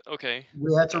redo it. Okay.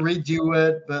 we had to Yeah. redo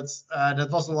it, but that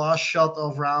was the last shot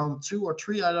of round 2 or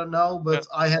 3. I don't know, Yeah. but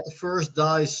I had the first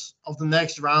dice of the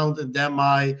next round, and then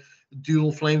my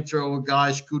dual flamethrower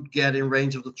guys could get in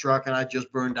range of the truck, and I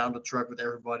just burned down the truck with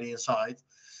everybody inside.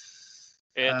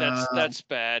 Yeah, Um, that's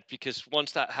bad because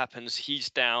once that happens, he's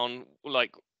down.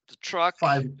 Like the truck,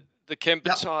 5, the yeah,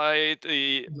 Kempenside,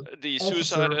 the the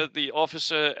officer, suicider, the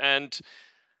officer, and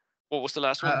what was the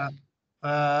last one?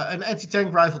 uh, an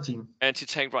anti-tank rifle team.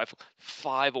 Anti-tank rifle.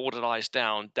 5 ordered eyes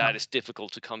down. Yeah, That is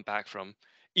difficult to come back from,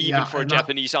 even yeah, for a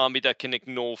Japanese army that can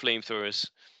ignore flamethrowers.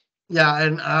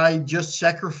 and I just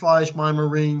sacrificed my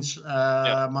Marines,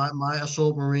 Yeah, my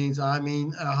assault Marines. I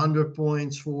mean, 100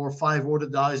 points for 5 order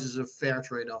dice is a fair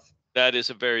trade-off. that is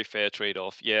a very fair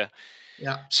trade-off. Yeah.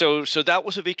 Yeah, So that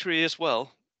was a victory as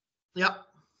well, yeah, yeah,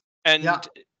 and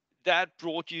that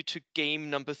brought you to game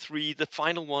number 3, the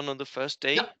final one on the first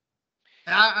yeah. day.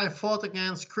 I fought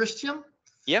against Christian,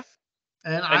 Yeah.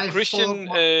 and And I fought. Christian,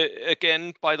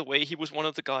 again, by the way, he was one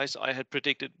of the guys I had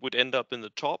predicted would end up in the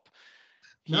top.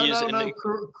 No, He is no, an no.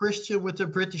 Christian with the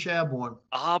British Airborne.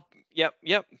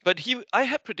 yeah, but I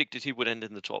had predicted he would end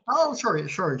in the top. Oh, sorry.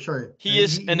 He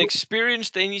is He an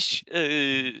experienced Danish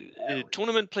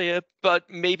tournament player, but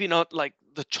maybe not like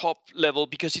the top level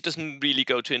because he doesn't really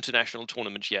go to international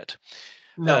tournaments yet.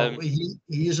 no, Um,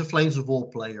 he is a Flames of War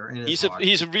player in his heart.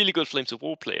 he's a really good Flames of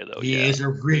War player, though. He Yeah, is a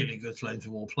really good Flames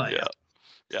of War player. yeah,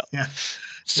 yeah. Yeah, yeah,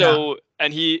 So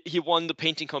and he won the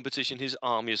painting competition. His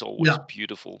army is always yeah.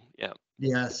 beautiful. Yeah.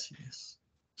 Yes,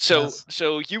 So yes.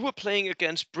 so you were playing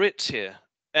against Brits here,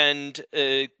 and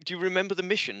do you remember the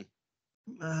mission?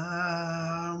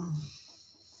 Um,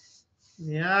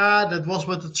 yeah, that was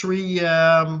with the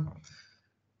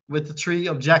 3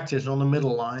 objectives on the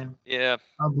middle line, Yeah,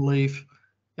 I believe.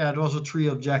 Yeah, it was a 3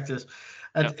 objectives.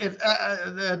 yeah,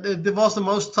 It was the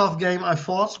most tough game I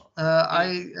fought.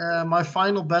 mm, My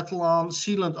final battle on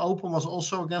Sealand Open was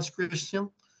also against Christian,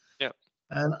 yeah,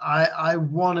 and I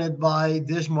won it by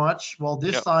this much. Well,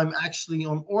 this yeah, time actually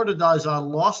on order dice I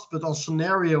lost, but on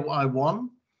scenario I won.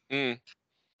 mm,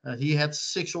 He had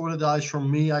 6 order dice from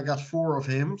me. I got 4 of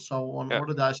him. So on yeah,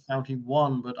 order dice count, he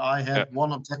won, but I yeah, had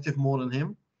 1 objective more than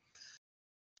him.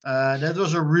 That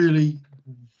was a really,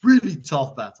 really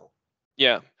tough battle.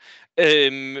 yeah.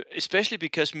 Especially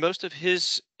because most of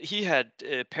he had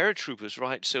paratroopers,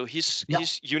 right? So Yeah,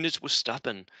 his units were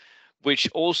stubborn, which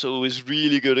also is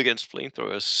really good against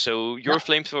flamethrowers. So your yeah.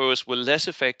 flamethrowers were less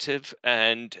effective,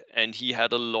 and he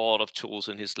had a lot of tools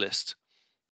in his list.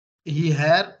 He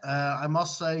had, I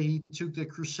must say, he took the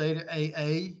Crusader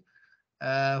AA,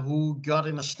 who got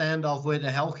in a standoff with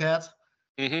a Hellcat.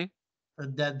 Hmm.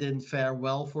 that didn't fare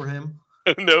well for him.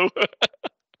 No.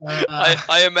 Uh,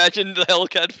 I imagine the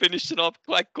Hellcat finished it up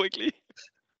quite quickly.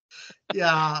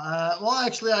 yeah, well,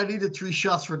 actually, I needed 3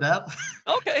 shots for that.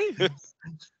 Okay.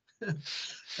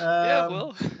 Yeah, um,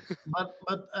 well. but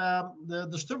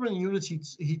the stubborn units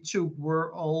he took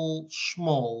were all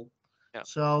small, Yeah.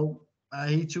 so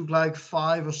he took like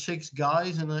 5 or 6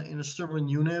 guys in a stubborn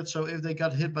unit. So if they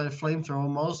got hit by the flamethrower,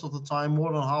 most of the time,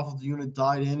 more than half of the unit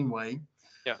died anyway.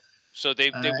 Yeah. So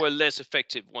they Uh, were less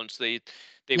effective once they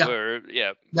yeah, were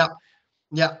yeah,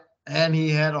 yeah. And he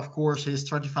had, of course, his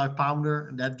 25 pounder.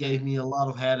 That gave mm, me a lot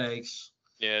of headaches.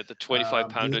 yeah, the 25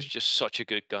 pounder is He, just such a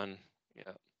good gun. Yeah.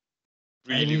 and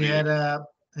Really, he really had good.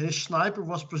 his sniper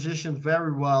was positioned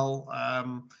very well,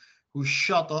 who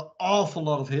shot an awful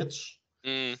lot of hits.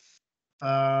 Mm,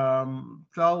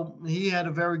 So he had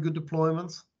a very good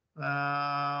deployment.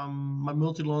 My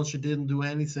multi launcher didn't do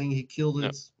anything. He killed no.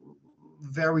 it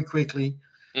very quickly.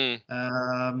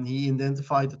 Mm, He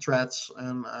identified the threats,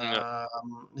 and no.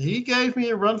 he gave me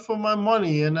a run for my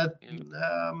money. And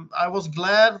Mm, I was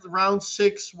glad round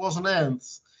 6 was an end.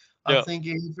 I yeah. think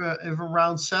if a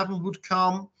round 7 would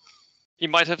come, He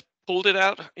might have pulled it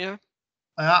out. Yeah.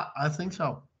 yeah, I think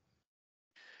so.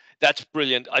 That's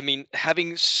brilliant. I mean,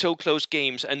 having so close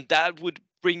games, and that would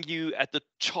bring you at the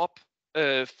top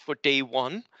for day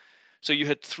one. So you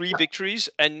had 3 victories,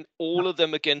 and Yeah, all of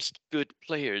them against good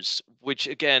players, which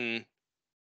again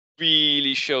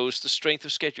really shows the strength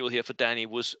of schedule here for Danny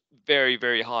was very,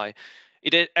 very high.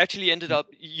 Actually ended up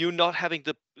you not having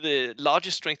the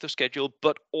largest strength of schedule,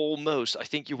 but almost. I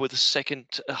think you were the second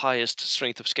highest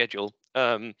strength of schedule.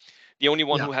 The only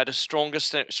one yeah, who had a stronger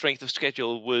strength of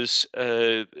schedule was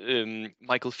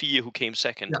Michael Fee, who came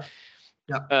second.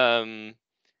 yeah, yeah, Um,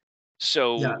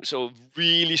 yeah, so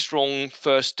really strong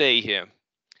first day here.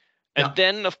 And yeah,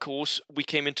 then, of course, we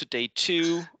came into day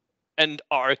 2 and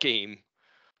our game.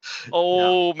 yeah.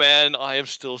 Oh man, I am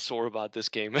still sore about this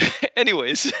game.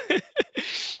 Anyways,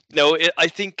 no, I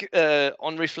think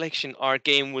on reflection, our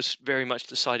game was very much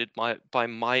decided by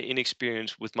my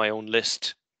inexperience with my own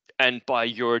list, and by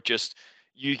you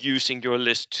using your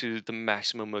list to the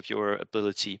maximum of your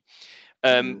ability.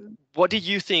 Mm, What do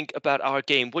you think about our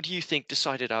game? What do you think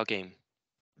decided our game?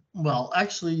 Well,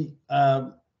 actually,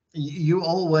 you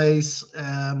always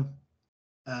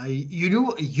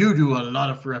you do a lot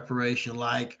of preparation,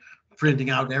 like printing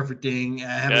out everything,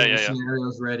 Yeah, having the yeah, yeah.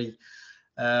 scenarios ready.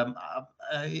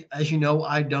 As you know,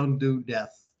 I don't do that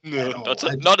No, at all.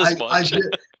 I not as I much. just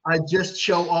I just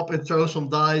show up and throw some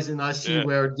dice, and I see Yeah,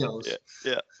 where it yeah, goes.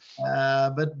 yeah,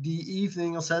 But the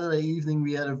evening on Saturday evening,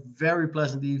 we had a very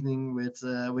pleasant evening with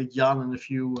Jan and a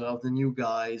few of the new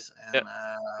guys, yeah. and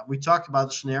we talked about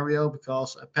the scenario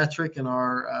because Patrick and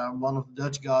our one of the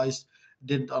Dutch guys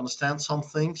didn't understand some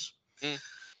things. Mm,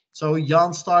 So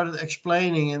Jan started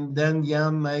explaining, and then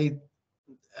Jan made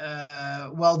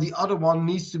well, the other one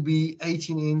needs to be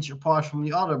 18-inch apart from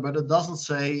the other, but it doesn't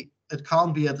say it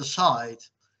can't be at the side.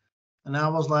 And I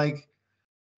was like,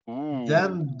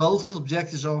 then ooh. both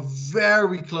objectives are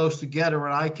very close together,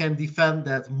 and I can defend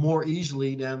that more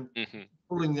easily than Hmm.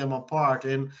 pulling them apart.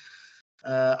 And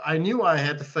I knew I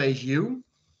had to face you.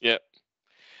 Yeah.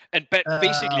 And Um,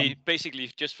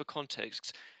 basically, just for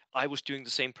context, I was doing the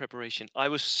same preparation. I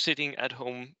was sitting at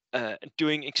home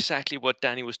doing exactly what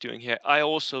Danny was doing here. I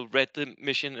also read the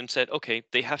mission and said, okay,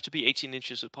 they have to be 18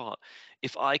 inches apart.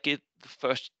 If I get the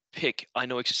first pick, I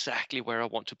know exactly where I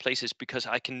want to place this because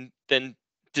I can then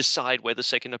decide where the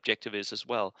second objective is as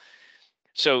well.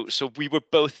 So we were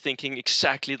both thinking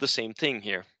exactly the same thing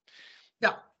here.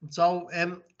 yeah. So,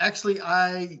 and actually,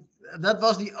 I that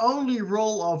was the only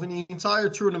roll of an entire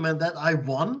tournament that I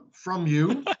won from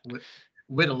you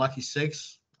with a lucky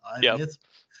 6, I Yeah. admit.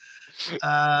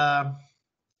 Uh,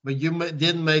 but you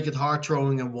didn't make it hard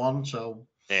throwing a 1.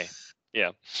 Yeah.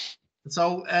 Yeah.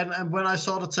 And when I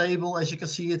saw the table, as you can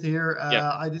see it here,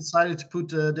 Yeah. I decided to put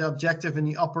the objective in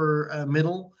the upper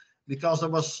middle because there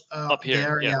was Up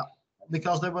here. Yeah.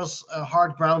 because there was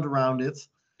hard ground around it.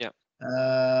 Yeah.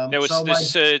 There was So my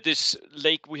this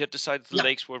lake. We had decided the yeah,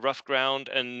 lakes were rough ground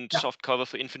and yeah, soft cover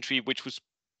for infantry, which was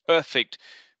perfect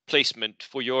placement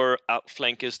for your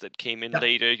outflankers that came in yeah,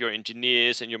 later, your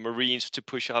engineers and your marines to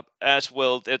push up as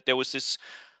well. There was this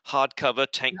hard cover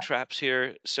tank yeah, traps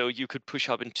here, so you could push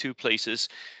up in 2 places.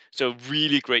 So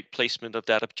really great placement of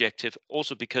that objective.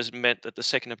 Also because it meant that the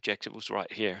second objective was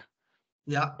right here,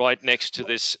 yeah, right next to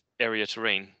this area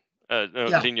terrain, no,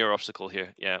 yeah, linear obstacle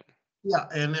here. Yeah, yeah,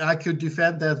 and I could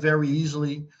defend that very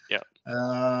easily. yeah,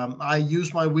 I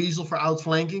used my weasel for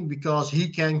outflanking because he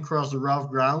can cross the rough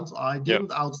ground. I yeah.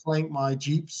 didn't outflank my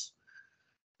jeeps.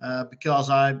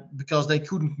 because they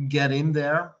couldn't get in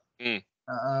there. Mm.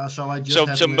 So I just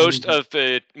had So to maneuver.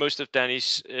 most of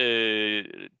Danny's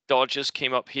dodges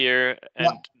came up here Yeah,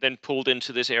 and then pulled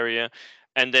into this area,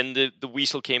 and then the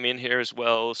weasel came in here as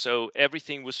well. So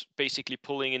everything was basically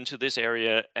pulling into this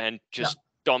area and yeah, just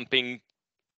dumping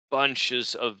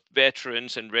bunches of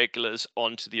veterans and regulars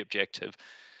onto the objective.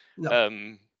 yeah,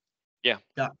 Um, yeah,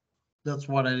 yeah. That's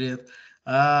what I did.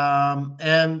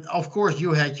 And of course,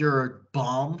 you had your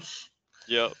bombs,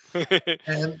 yeah.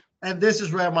 and this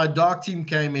is where my dog team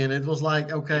came in. It was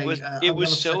like, okay, It I'm was gonna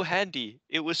set. so handy.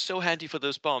 It was so handy for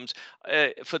those bombs.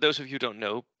 For those of you who don't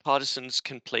know, partisans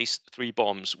can place 3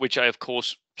 bombs, which I of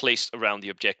course placed around the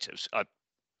objectives.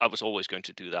 I was always going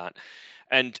to do that.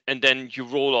 And then you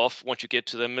roll off once you get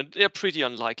to them, and they're pretty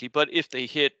unlikely. But if they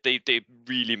hit, they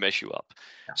really mess you up.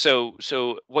 So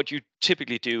what you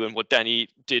typically do, and what Danny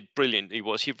did brilliantly,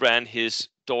 was he ran his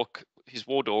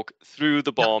war dog through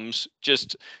the Yeah, bombs,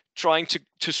 just trying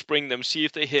to spring them, see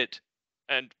if they hit.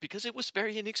 And because it was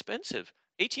very inexpensive,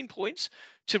 18 points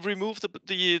to remove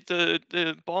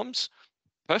the bombs,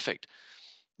 perfect.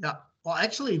 yeah. Well,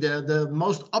 actually, the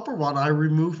most upper one I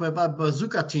removed my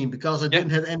bazooka team because I Yeah,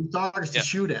 didn't have any targets to yeah,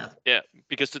 shoot at. yeah.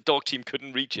 Because the dog team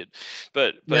couldn't reach it,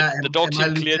 but Yeah, the dog and my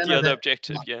team cleared the lieutenant other had,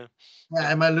 objective. Yeah, yeah, yeah.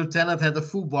 and my lieutenant had the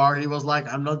full bar. He was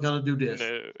like, "I'm not gonna do this."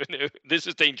 No, no, this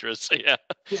is dangerous. Yeah,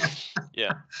 Yeah,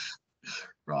 yeah,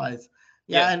 right.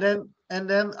 yeah, Yeah, and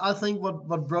then I think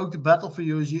what broke the battle for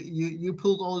you is you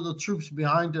pulled all the troops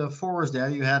behind the forest there.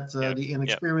 You had yeah, the yeah.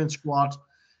 inexperienced squad,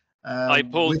 I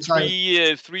pulled which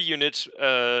I three units.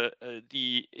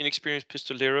 The inexperienced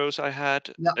pistoleros I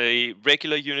had, yeah a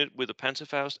regular unit with a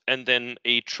Panzerfaust, and then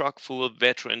a truck full of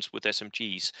veterans with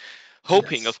SMGs.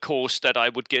 Hoping, yes of course, that I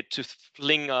would get to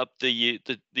fling up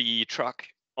the truck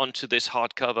onto this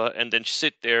hardcover and then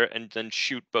sit there and then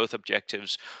shoot both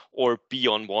objectives, or be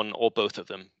on one or both of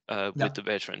them yeah with the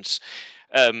veterans.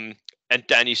 Um, and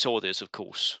Danny saw this, of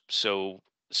course. So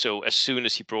as soon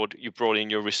as you brought in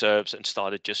your reserves and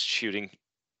started just shooting,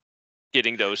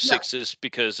 getting those yeah sixes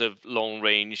because of long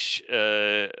range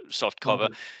soft cover.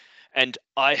 perfect. And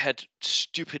I had,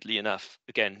 stupidly enough,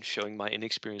 again showing my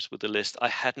inexperience with the list, I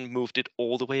hadn't moved it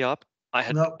all the way up.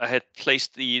 No, I had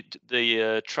placed the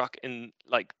truck in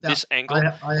like yeah, this angle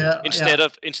yeah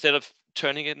instead of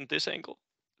turning it in this angle,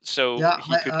 so yeah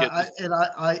he could get this.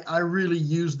 I really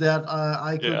used that.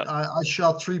 Yeah, I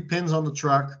shot 3 pins on the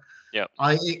truck. yeah,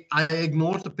 I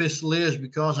ignored the pistoliers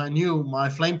because I knew my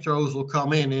flamethrowers will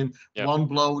come in yeah, one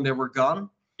blow and they were gone.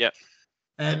 yeah,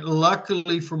 And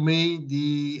luckily for me,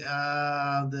 the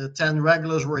 10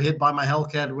 regulars were hit by my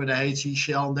Hellcat with a HE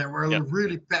shell, and they yeah, were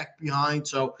really packed behind.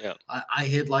 So yeah, I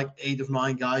hit like 8 of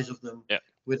 9 guys of them yeah,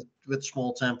 with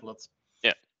small templates.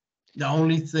 yeah, The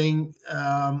only thing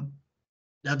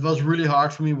that was really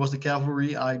hard for me was the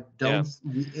cavalry. I yeah. don't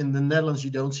in the Netherlands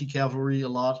you don't see cavalry a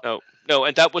lot. No, no,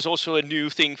 and that was also a new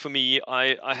thing for me.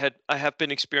 I have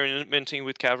been experimenting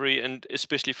with cavalry, and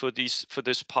especially for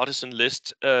this partisan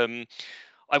list.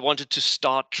 I wanted to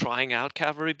start trying out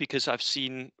cavalry because I've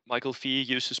seen Michael Fee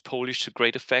use his Polish to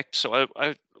great effect. So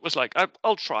I was like,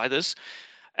 I'll try this.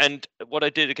 And what I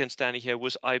did against Danny here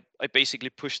was I basically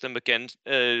pushed them against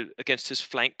his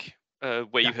flank, where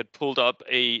Yeah, you had pulled up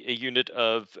a unit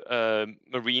of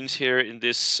Marines here in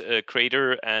this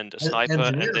crater, and a sniper,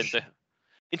 and then engineers. the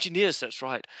engineers. That's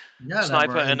right, Yeah, there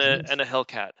sniper were and engineers. a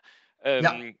Hellcat.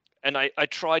 Yeah, And I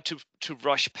tried to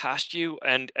rush past you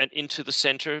and into the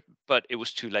center, but it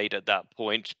was too late at that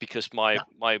point because yeah,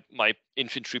 my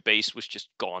infantry base was just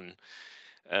gone.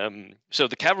 So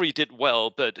the cavalry did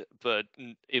well, but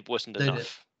it wasn't they did,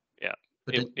 enough. Yeah,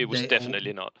 but it was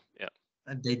definitely not. Yeah,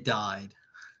 they died.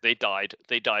 they died.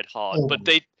 They died hard, but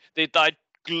Almost. they died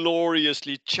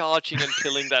gloriously, charging and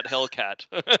killing that Hellcat.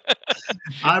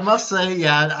 I must say,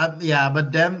 yeah, yeah,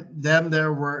 but them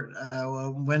there were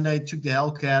when they took the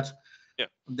Hellcat, Yeah,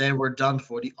 they were done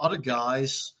for. The other yeah,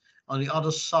 guys on the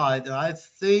other side, and I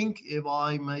think, if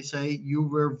I may say, you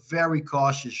were very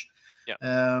cautious. yeah,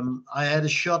 I had a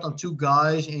shot on 2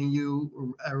 guys, and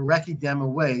you wrecking them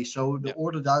away, so the yeah,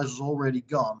 order dice was already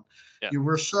gone. yeah, You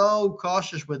were so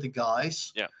cautious with the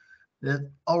guys yeah, that,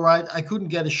 all right, I couldn't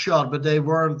get a shot, but they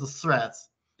weren't the threat.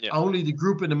 yeah, Only the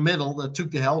group in the middle that took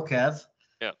the Hellcat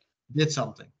yeah, did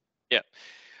something. yeah.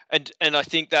 And I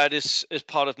think that is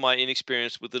part of my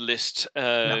inexperience with the list.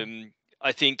 Yeah,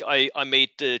 I think I made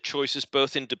the choices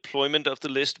both in deployment of the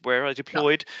list, where I yeah,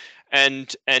 deployed,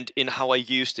 and in how I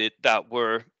used it, that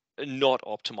were not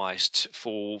optimized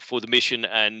for the mission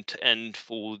and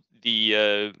for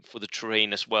the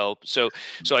terrain as well. So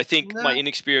I think my yeah,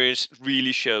 inexperience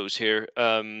really shows here.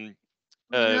 Um,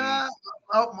 yeah.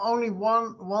 only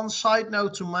one side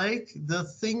note to make. The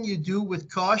thing you do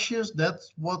with cautious,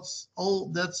 that's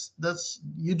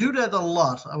you do that a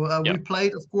lot. Yeah, We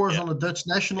played, of course, yeah, on the Dutch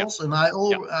yeah, nationals, and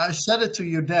yeah, I said it to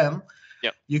you then.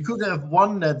 yeah, You could have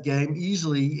won that game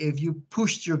easily if you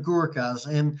pushed your Gurkhas,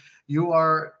 and you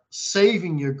are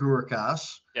saving your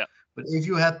Gurkhas. yeah, But if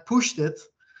you had pushed it,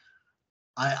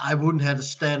 I wouldn't have a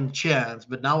stand chance.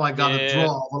 But now I got a yeah,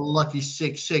 draw of a lucky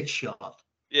 6-6 shot.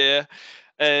 yeah.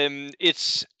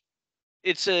 It's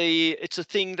it's a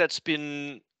thing that's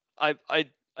been I I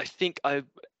I think I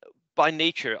by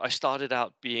nature I started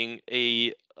out being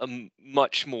a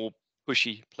much more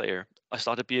pushy player. I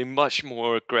started being much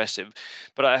more aggressive,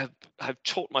 but I have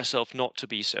taught myself not to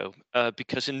be so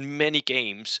because in many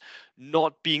games,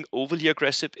 not being overly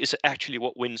aggressive is actually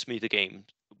what wins me the game.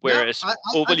 Yeah, Whereas I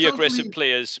overly aggressive totally.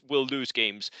 players will lose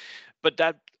games, but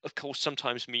that of course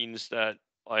sometimes means that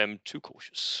I am too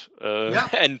cautious Yeah,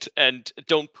 and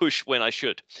don't push when I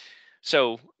should.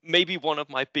 So maybe one of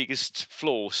my biggest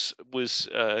flaws was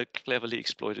cleverly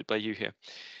exploited by you here.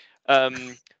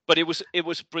 But it was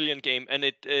a brilliant game, and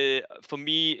it for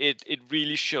me it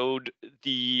really showed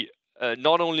the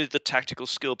not only the tactical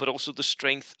skill but also the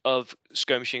strength of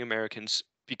skirmishing Americans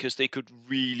because they could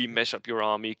really mess up your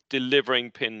army,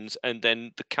 delivering pins and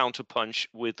then the counter punch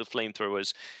with the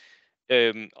flamethrowers.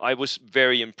 I was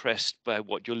very impressed by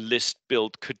what your list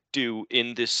build could do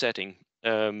in this setting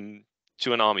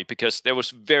to an army because there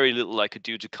was very little I could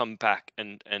do to come back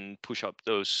and push up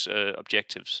those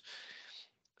objectives.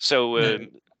 So no,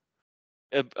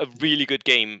 a really good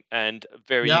game and a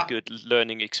very yeah, good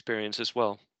learning experience as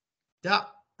well. yeah.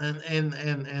 And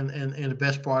the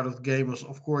best part of the game was,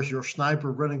 of course, your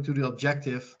sniper running to the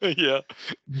objective, Yeah,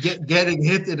 getting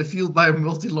hit in the field by a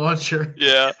multi launcher.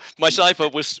 yeah. My sniper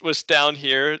was down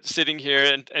here, sitting here,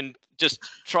 and just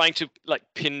trying to like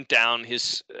pin down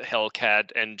his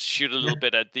Hellcat and shoot a Yeah, little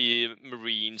bit at the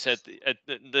Marines, at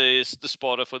the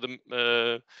spotter for the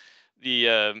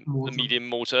mortar. medium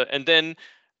mortar, and then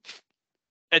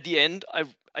at the end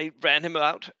I ran him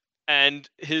out, and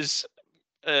his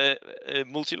uh,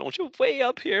 multi launcher way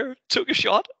up here took a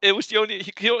shot. It was the only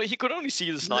he could only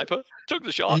see the sniper. Took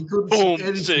the shot. He couldn't see Boom,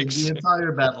 anything the six.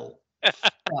 entire battle.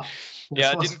 Yeah,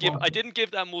 Yeah, this was I fun. didn't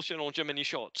give that multi launcher many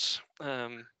shots.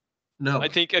 I No,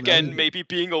 think no, again you did. maybe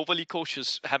being overly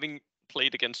cautious, having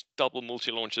played against double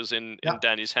multi launchers in Yeah,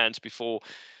 Danny's hands before,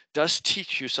 does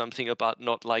teach you something about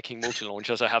not liking multi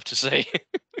launchers. I have to say.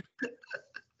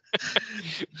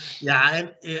 yeah,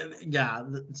 yeah.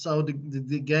 So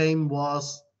the game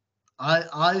was,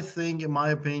 I think, in my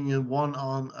opinion, one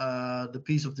on the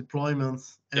piece of deployment.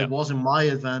 It Yeah, was in my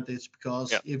advantage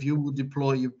because yeah. if you would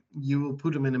deploy, you will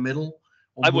put them in the middle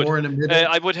or I would. more in the middle.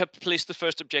 I would have placed the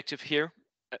first objective here,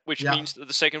 which Yeah, means that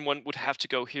the second one would have to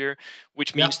go here,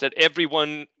 which yeah, means that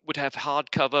everyone would have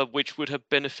hard cover, which would have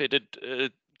benefited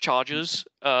chargers,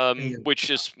 yeah, which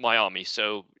is my army.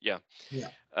 So yeah. yeah,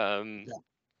 Um, yeah.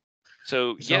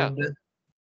 so yeah, So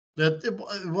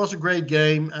it was a great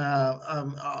game.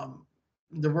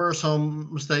 There were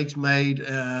some mistakes made,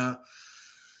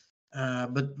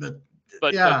 but but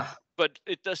but yeah, but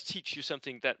it does teach you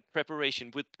something that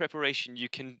with preparation you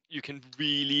can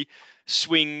really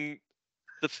swing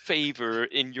the favor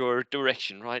in your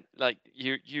direction, right? Like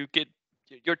you get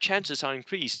your chances are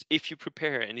increased if you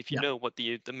prepare and if you yeah, know what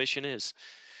the mission is.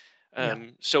 yeah.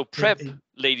 So It, prep,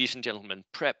 ladies and gentlemen,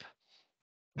 prep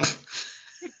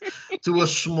to a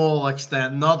small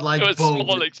extent, not to like a Bo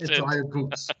small with extent. entire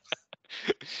books.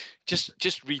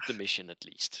 Just read the mission at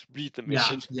least. Read the Yeah,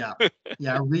 mission. yeah,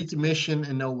 yeah. Read the mission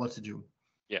and know what to do.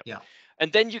 Yeah. Yeah,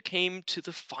 And then you came to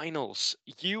the finals.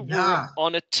 You were yeah,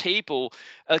 on a table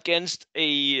against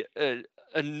a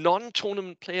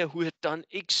non-tournament player who had done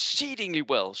exceedingly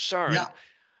well, yeah. Søren.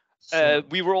 Sure.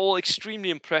 We were all extremely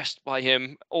impressed by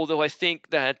him, although I think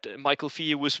that Michael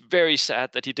Fee was very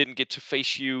sad that he didn't get to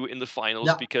face you in the finals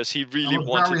Yeah, because he I really was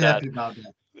wanted very that. happy about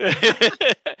that.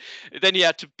 Then he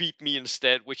had to beat me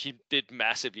instead, which he did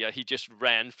massively. He just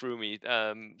ran through me.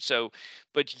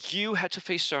 But you had to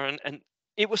face Søren, and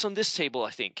it was on this table,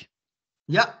 I think.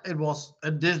 Yeah, it was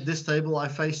at this table. I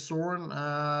faced Soren.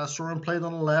 Soren played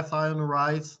on the left, I on the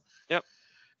right. Yep.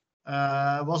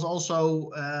 Was also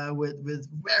with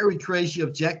very crazy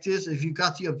objectives. If you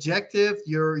got the objective,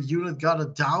 your unit got a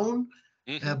down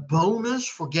Hmm. bonus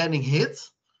for getting hit.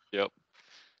 Yep.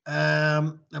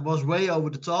 It was way over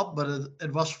the top, but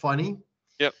it was funny.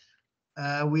 Yep.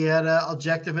 We had an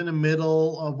objective in the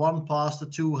middle, one past the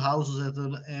two houses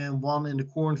and one in the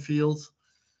cornfield.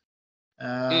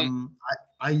 Mm.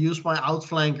 I used my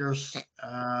outflankers,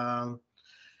 and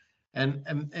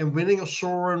winning of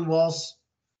Soren was,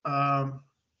 um,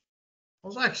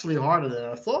 was actually harder than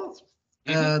I thought.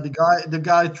 Hmm. The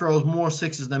guy throws more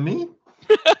sixes than me.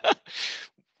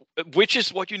 Which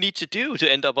is what you need to do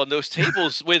to end up on those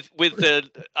tables with the.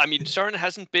 I mean, Søren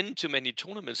hasn't been to many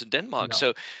tournaments in Denmark,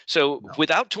 No, so no.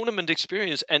 without tournament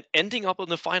experience and ending up on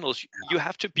the finals, you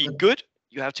have to be But good,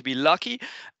 you have to be lucky,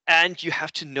 and you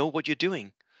have to know what you're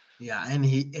doing. yeah, and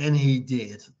he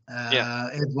did. Yeah,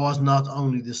 It was not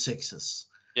only the sixes.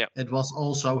 yeah. It was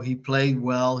also he played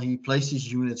well. He placed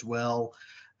his units well.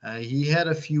 He had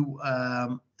a few.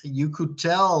 You could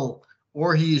tell,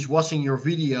 or he is watching your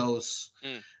videos.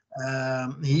 Mm,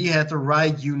 He had the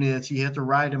right units. He had the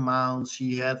right amounts.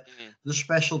 He had mm. the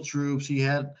special troops.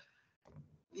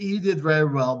 He did very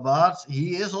well, but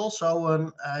he is also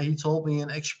an. He told me an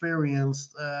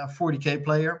experienced 40K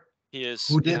player He is.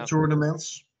 who did Yeah,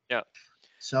 tournaments, yeah.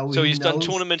 so So he he's done knows.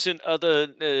 tournaments in other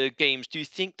games. Do you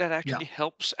think that Yeah, actually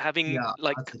helps having yeah,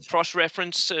 like I think so.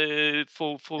 cross-reference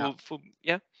for Yeah,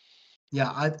 yeah?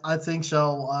 yeah, I think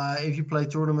so. If you play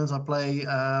tournaments, I play.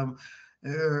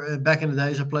 Back in the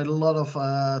days, I played a lot of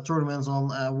tournaments on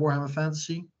Warhammer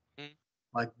Fantasy, Mm,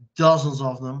 like dozens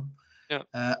of them.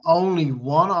 yeah. Only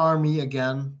one army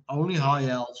again, only high Mm,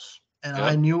 elves, and I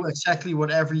yep. knew exactly what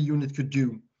every unit could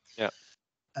do. Yeah.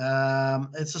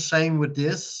 It's the same with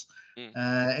this. Mm,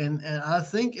 And I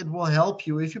think it will help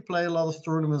you if you play a lot of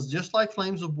tournaments, just like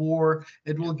Flames of War.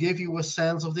 It yeah. will give you a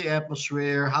sense of the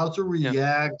atmosphere, how to Yeah.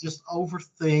 react, just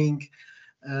overthink,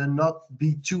 not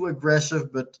be too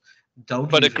aggressive, but don't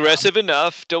But leave it out, aggressive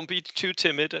enough. Don't be too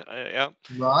timid. Yeah.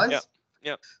 right? Yeah.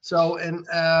 Yeah. So and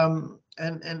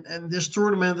this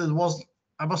tournament, it was,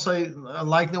 I must say,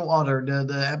 like no other.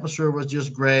 The atmosphere was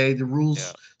just great. The Yeah.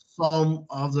 rules, some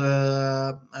of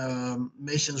the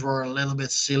missions were a little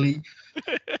bit silly.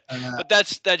 Uh, But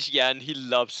that's Jan. He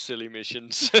loves silly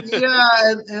missions.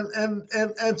 yeah,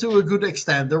 and to a good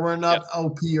extent, they were Yeah. not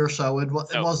OP or so. No.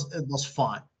 It was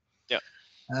fine. Yeah.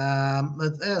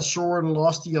 But Soren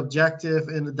lost the objective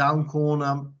in the down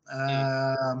corner.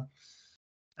 Mm,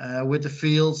 With the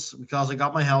fields, because I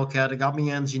got my Hellcat, I got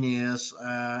my engineers,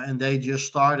 and they just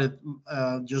started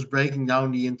just breaking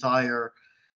down the entire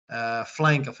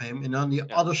flank of him. And on the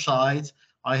yeah. other side,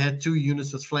 I had two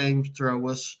units with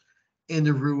flamethrowers in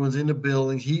the ruins, in the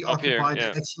buildings. Up here.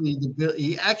 Yeah.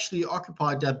 He actually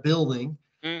occupied that building,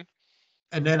 Mm,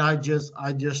 and then I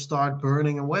just start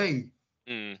burning away.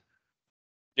 mm,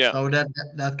 yeah. So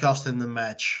that cost him the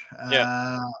match.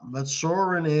 Yeah. But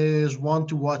Soren is one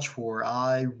to watch for.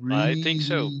 I think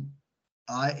so.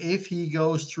 If he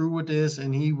goes through with this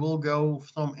and he will go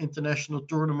some international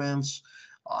tournaments,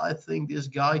 I think this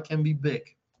guy can be big.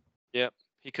 Yeah.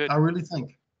 He could. I really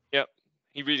think. Yeah.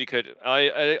 He really could.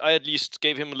 I at least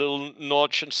gave him a little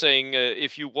notch and saying,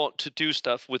 if you want to do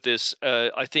stuff with this,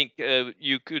 I think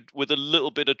you could, with a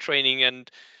little bit of training,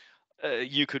 and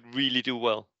you could really do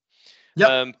well.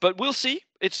 Yep. But we'll see.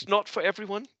 It's not for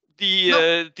everyone.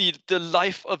 No. The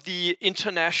life of the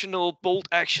international bolt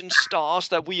action stars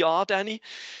that we are, Danny.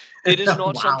 It is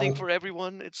not something Wow. for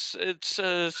everyone. It's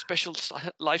a special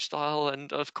lifestyle,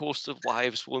 and of course the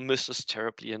wives will miss us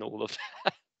terribly and all of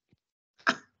that.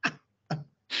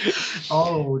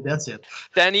 Oh, that's it.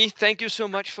 Danny, thank you so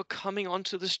much for coming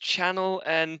onto this channel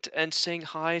and saying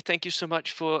hi. Thank you so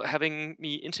much for having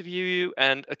me interview you.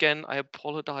 And again, I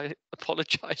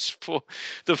apologize for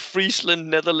the Friesland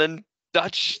Netherlands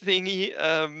Dutch thingy.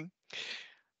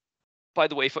 By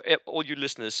the way, for all you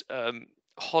listeners,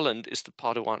 Holland is the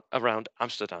part of one around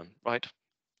Amsterdam, right?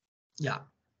 Yeah.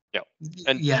 Yeah,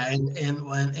 and Yeah,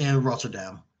 and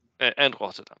Rotterdam. and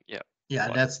Rotterdam. Yeah, Yeah,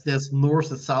 right. that's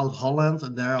North and South Holland,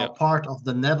 and they Yeah, are part of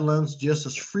the Netherlands, just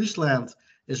as yeah. Friesland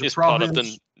is a Is part of the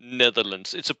province.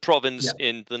 Netherlands. It's a Yeah, province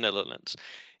in the Netherlands.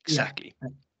 yeah, Exactly.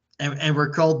 and we're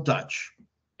called Dutch.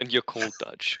 And you're called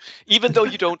Dutch, even though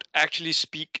you don't actually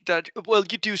speak Dutch. Well,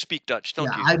 you do speak Dutch, don't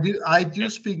Yeah, you? I do Yeah,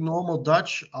 speak normal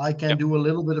Dutch. I yeah, can do a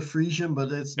little bit of Frisian,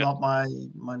 but it's yeah, not my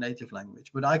native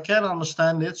language. But I can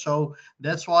understand it, so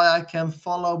that's why I can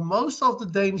follow most of the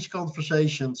Danish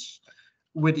conversations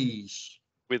with ease.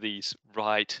 with ease.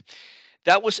 Right.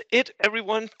 That was it,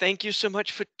 everyone. Thank you so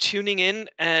much for tuning in.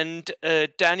 And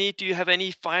Danny, do you have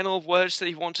any final words that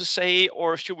you want to say,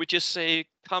 or should we just say,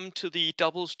 come to the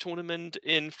doubles tournament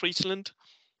in Friesland?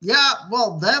 Yeah,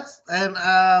 well, and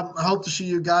I hope to see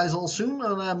you guys all soon,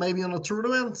 and maybe on a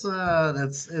tournament.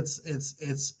 That's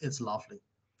it's lovely.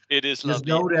 It is Just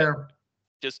lovely. go there.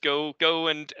 Just go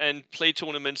and play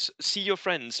tournaments. See your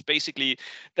friends. Basically,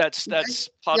 that's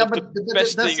part Yeah, of the but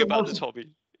best that's thing the about most. this hobby.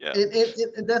 Yeah.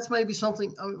 That's maybe something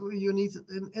you need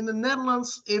in the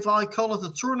Netherlands. If I call it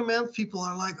a tournament, people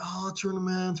are like, "Oh,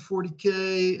 tournament,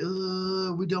 40K.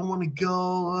 We don't want to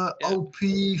go. Yeah. OP,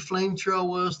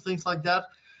 flamethrowers, things like that."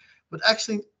 But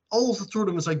actually, all of the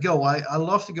tournaments I go, I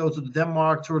love to go to the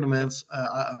Denmark tournaments.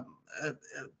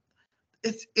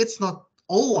 It's not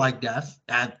all like that.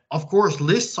 And of course,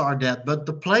 lists are that, but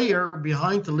the player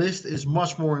behind the list is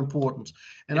much more important.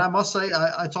 And Yeah. I must say,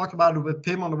 I talked about it with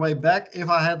Pim on the way back. If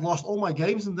I had lost all my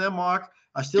games in Denmark,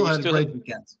 I still You had a still great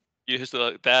weekend.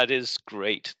 that is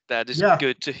great. That is Yeah.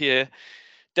 good to hear.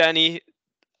 Danny,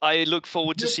 I look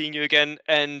forward to Yep. seeing you again,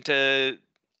 and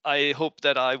I hope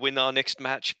that I win our next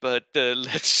match, but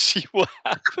let's see what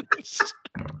happens.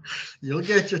 You'll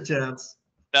get your chance.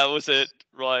 That was it.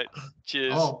 Right.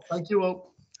 Cheers. Oh, thank you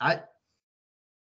all. I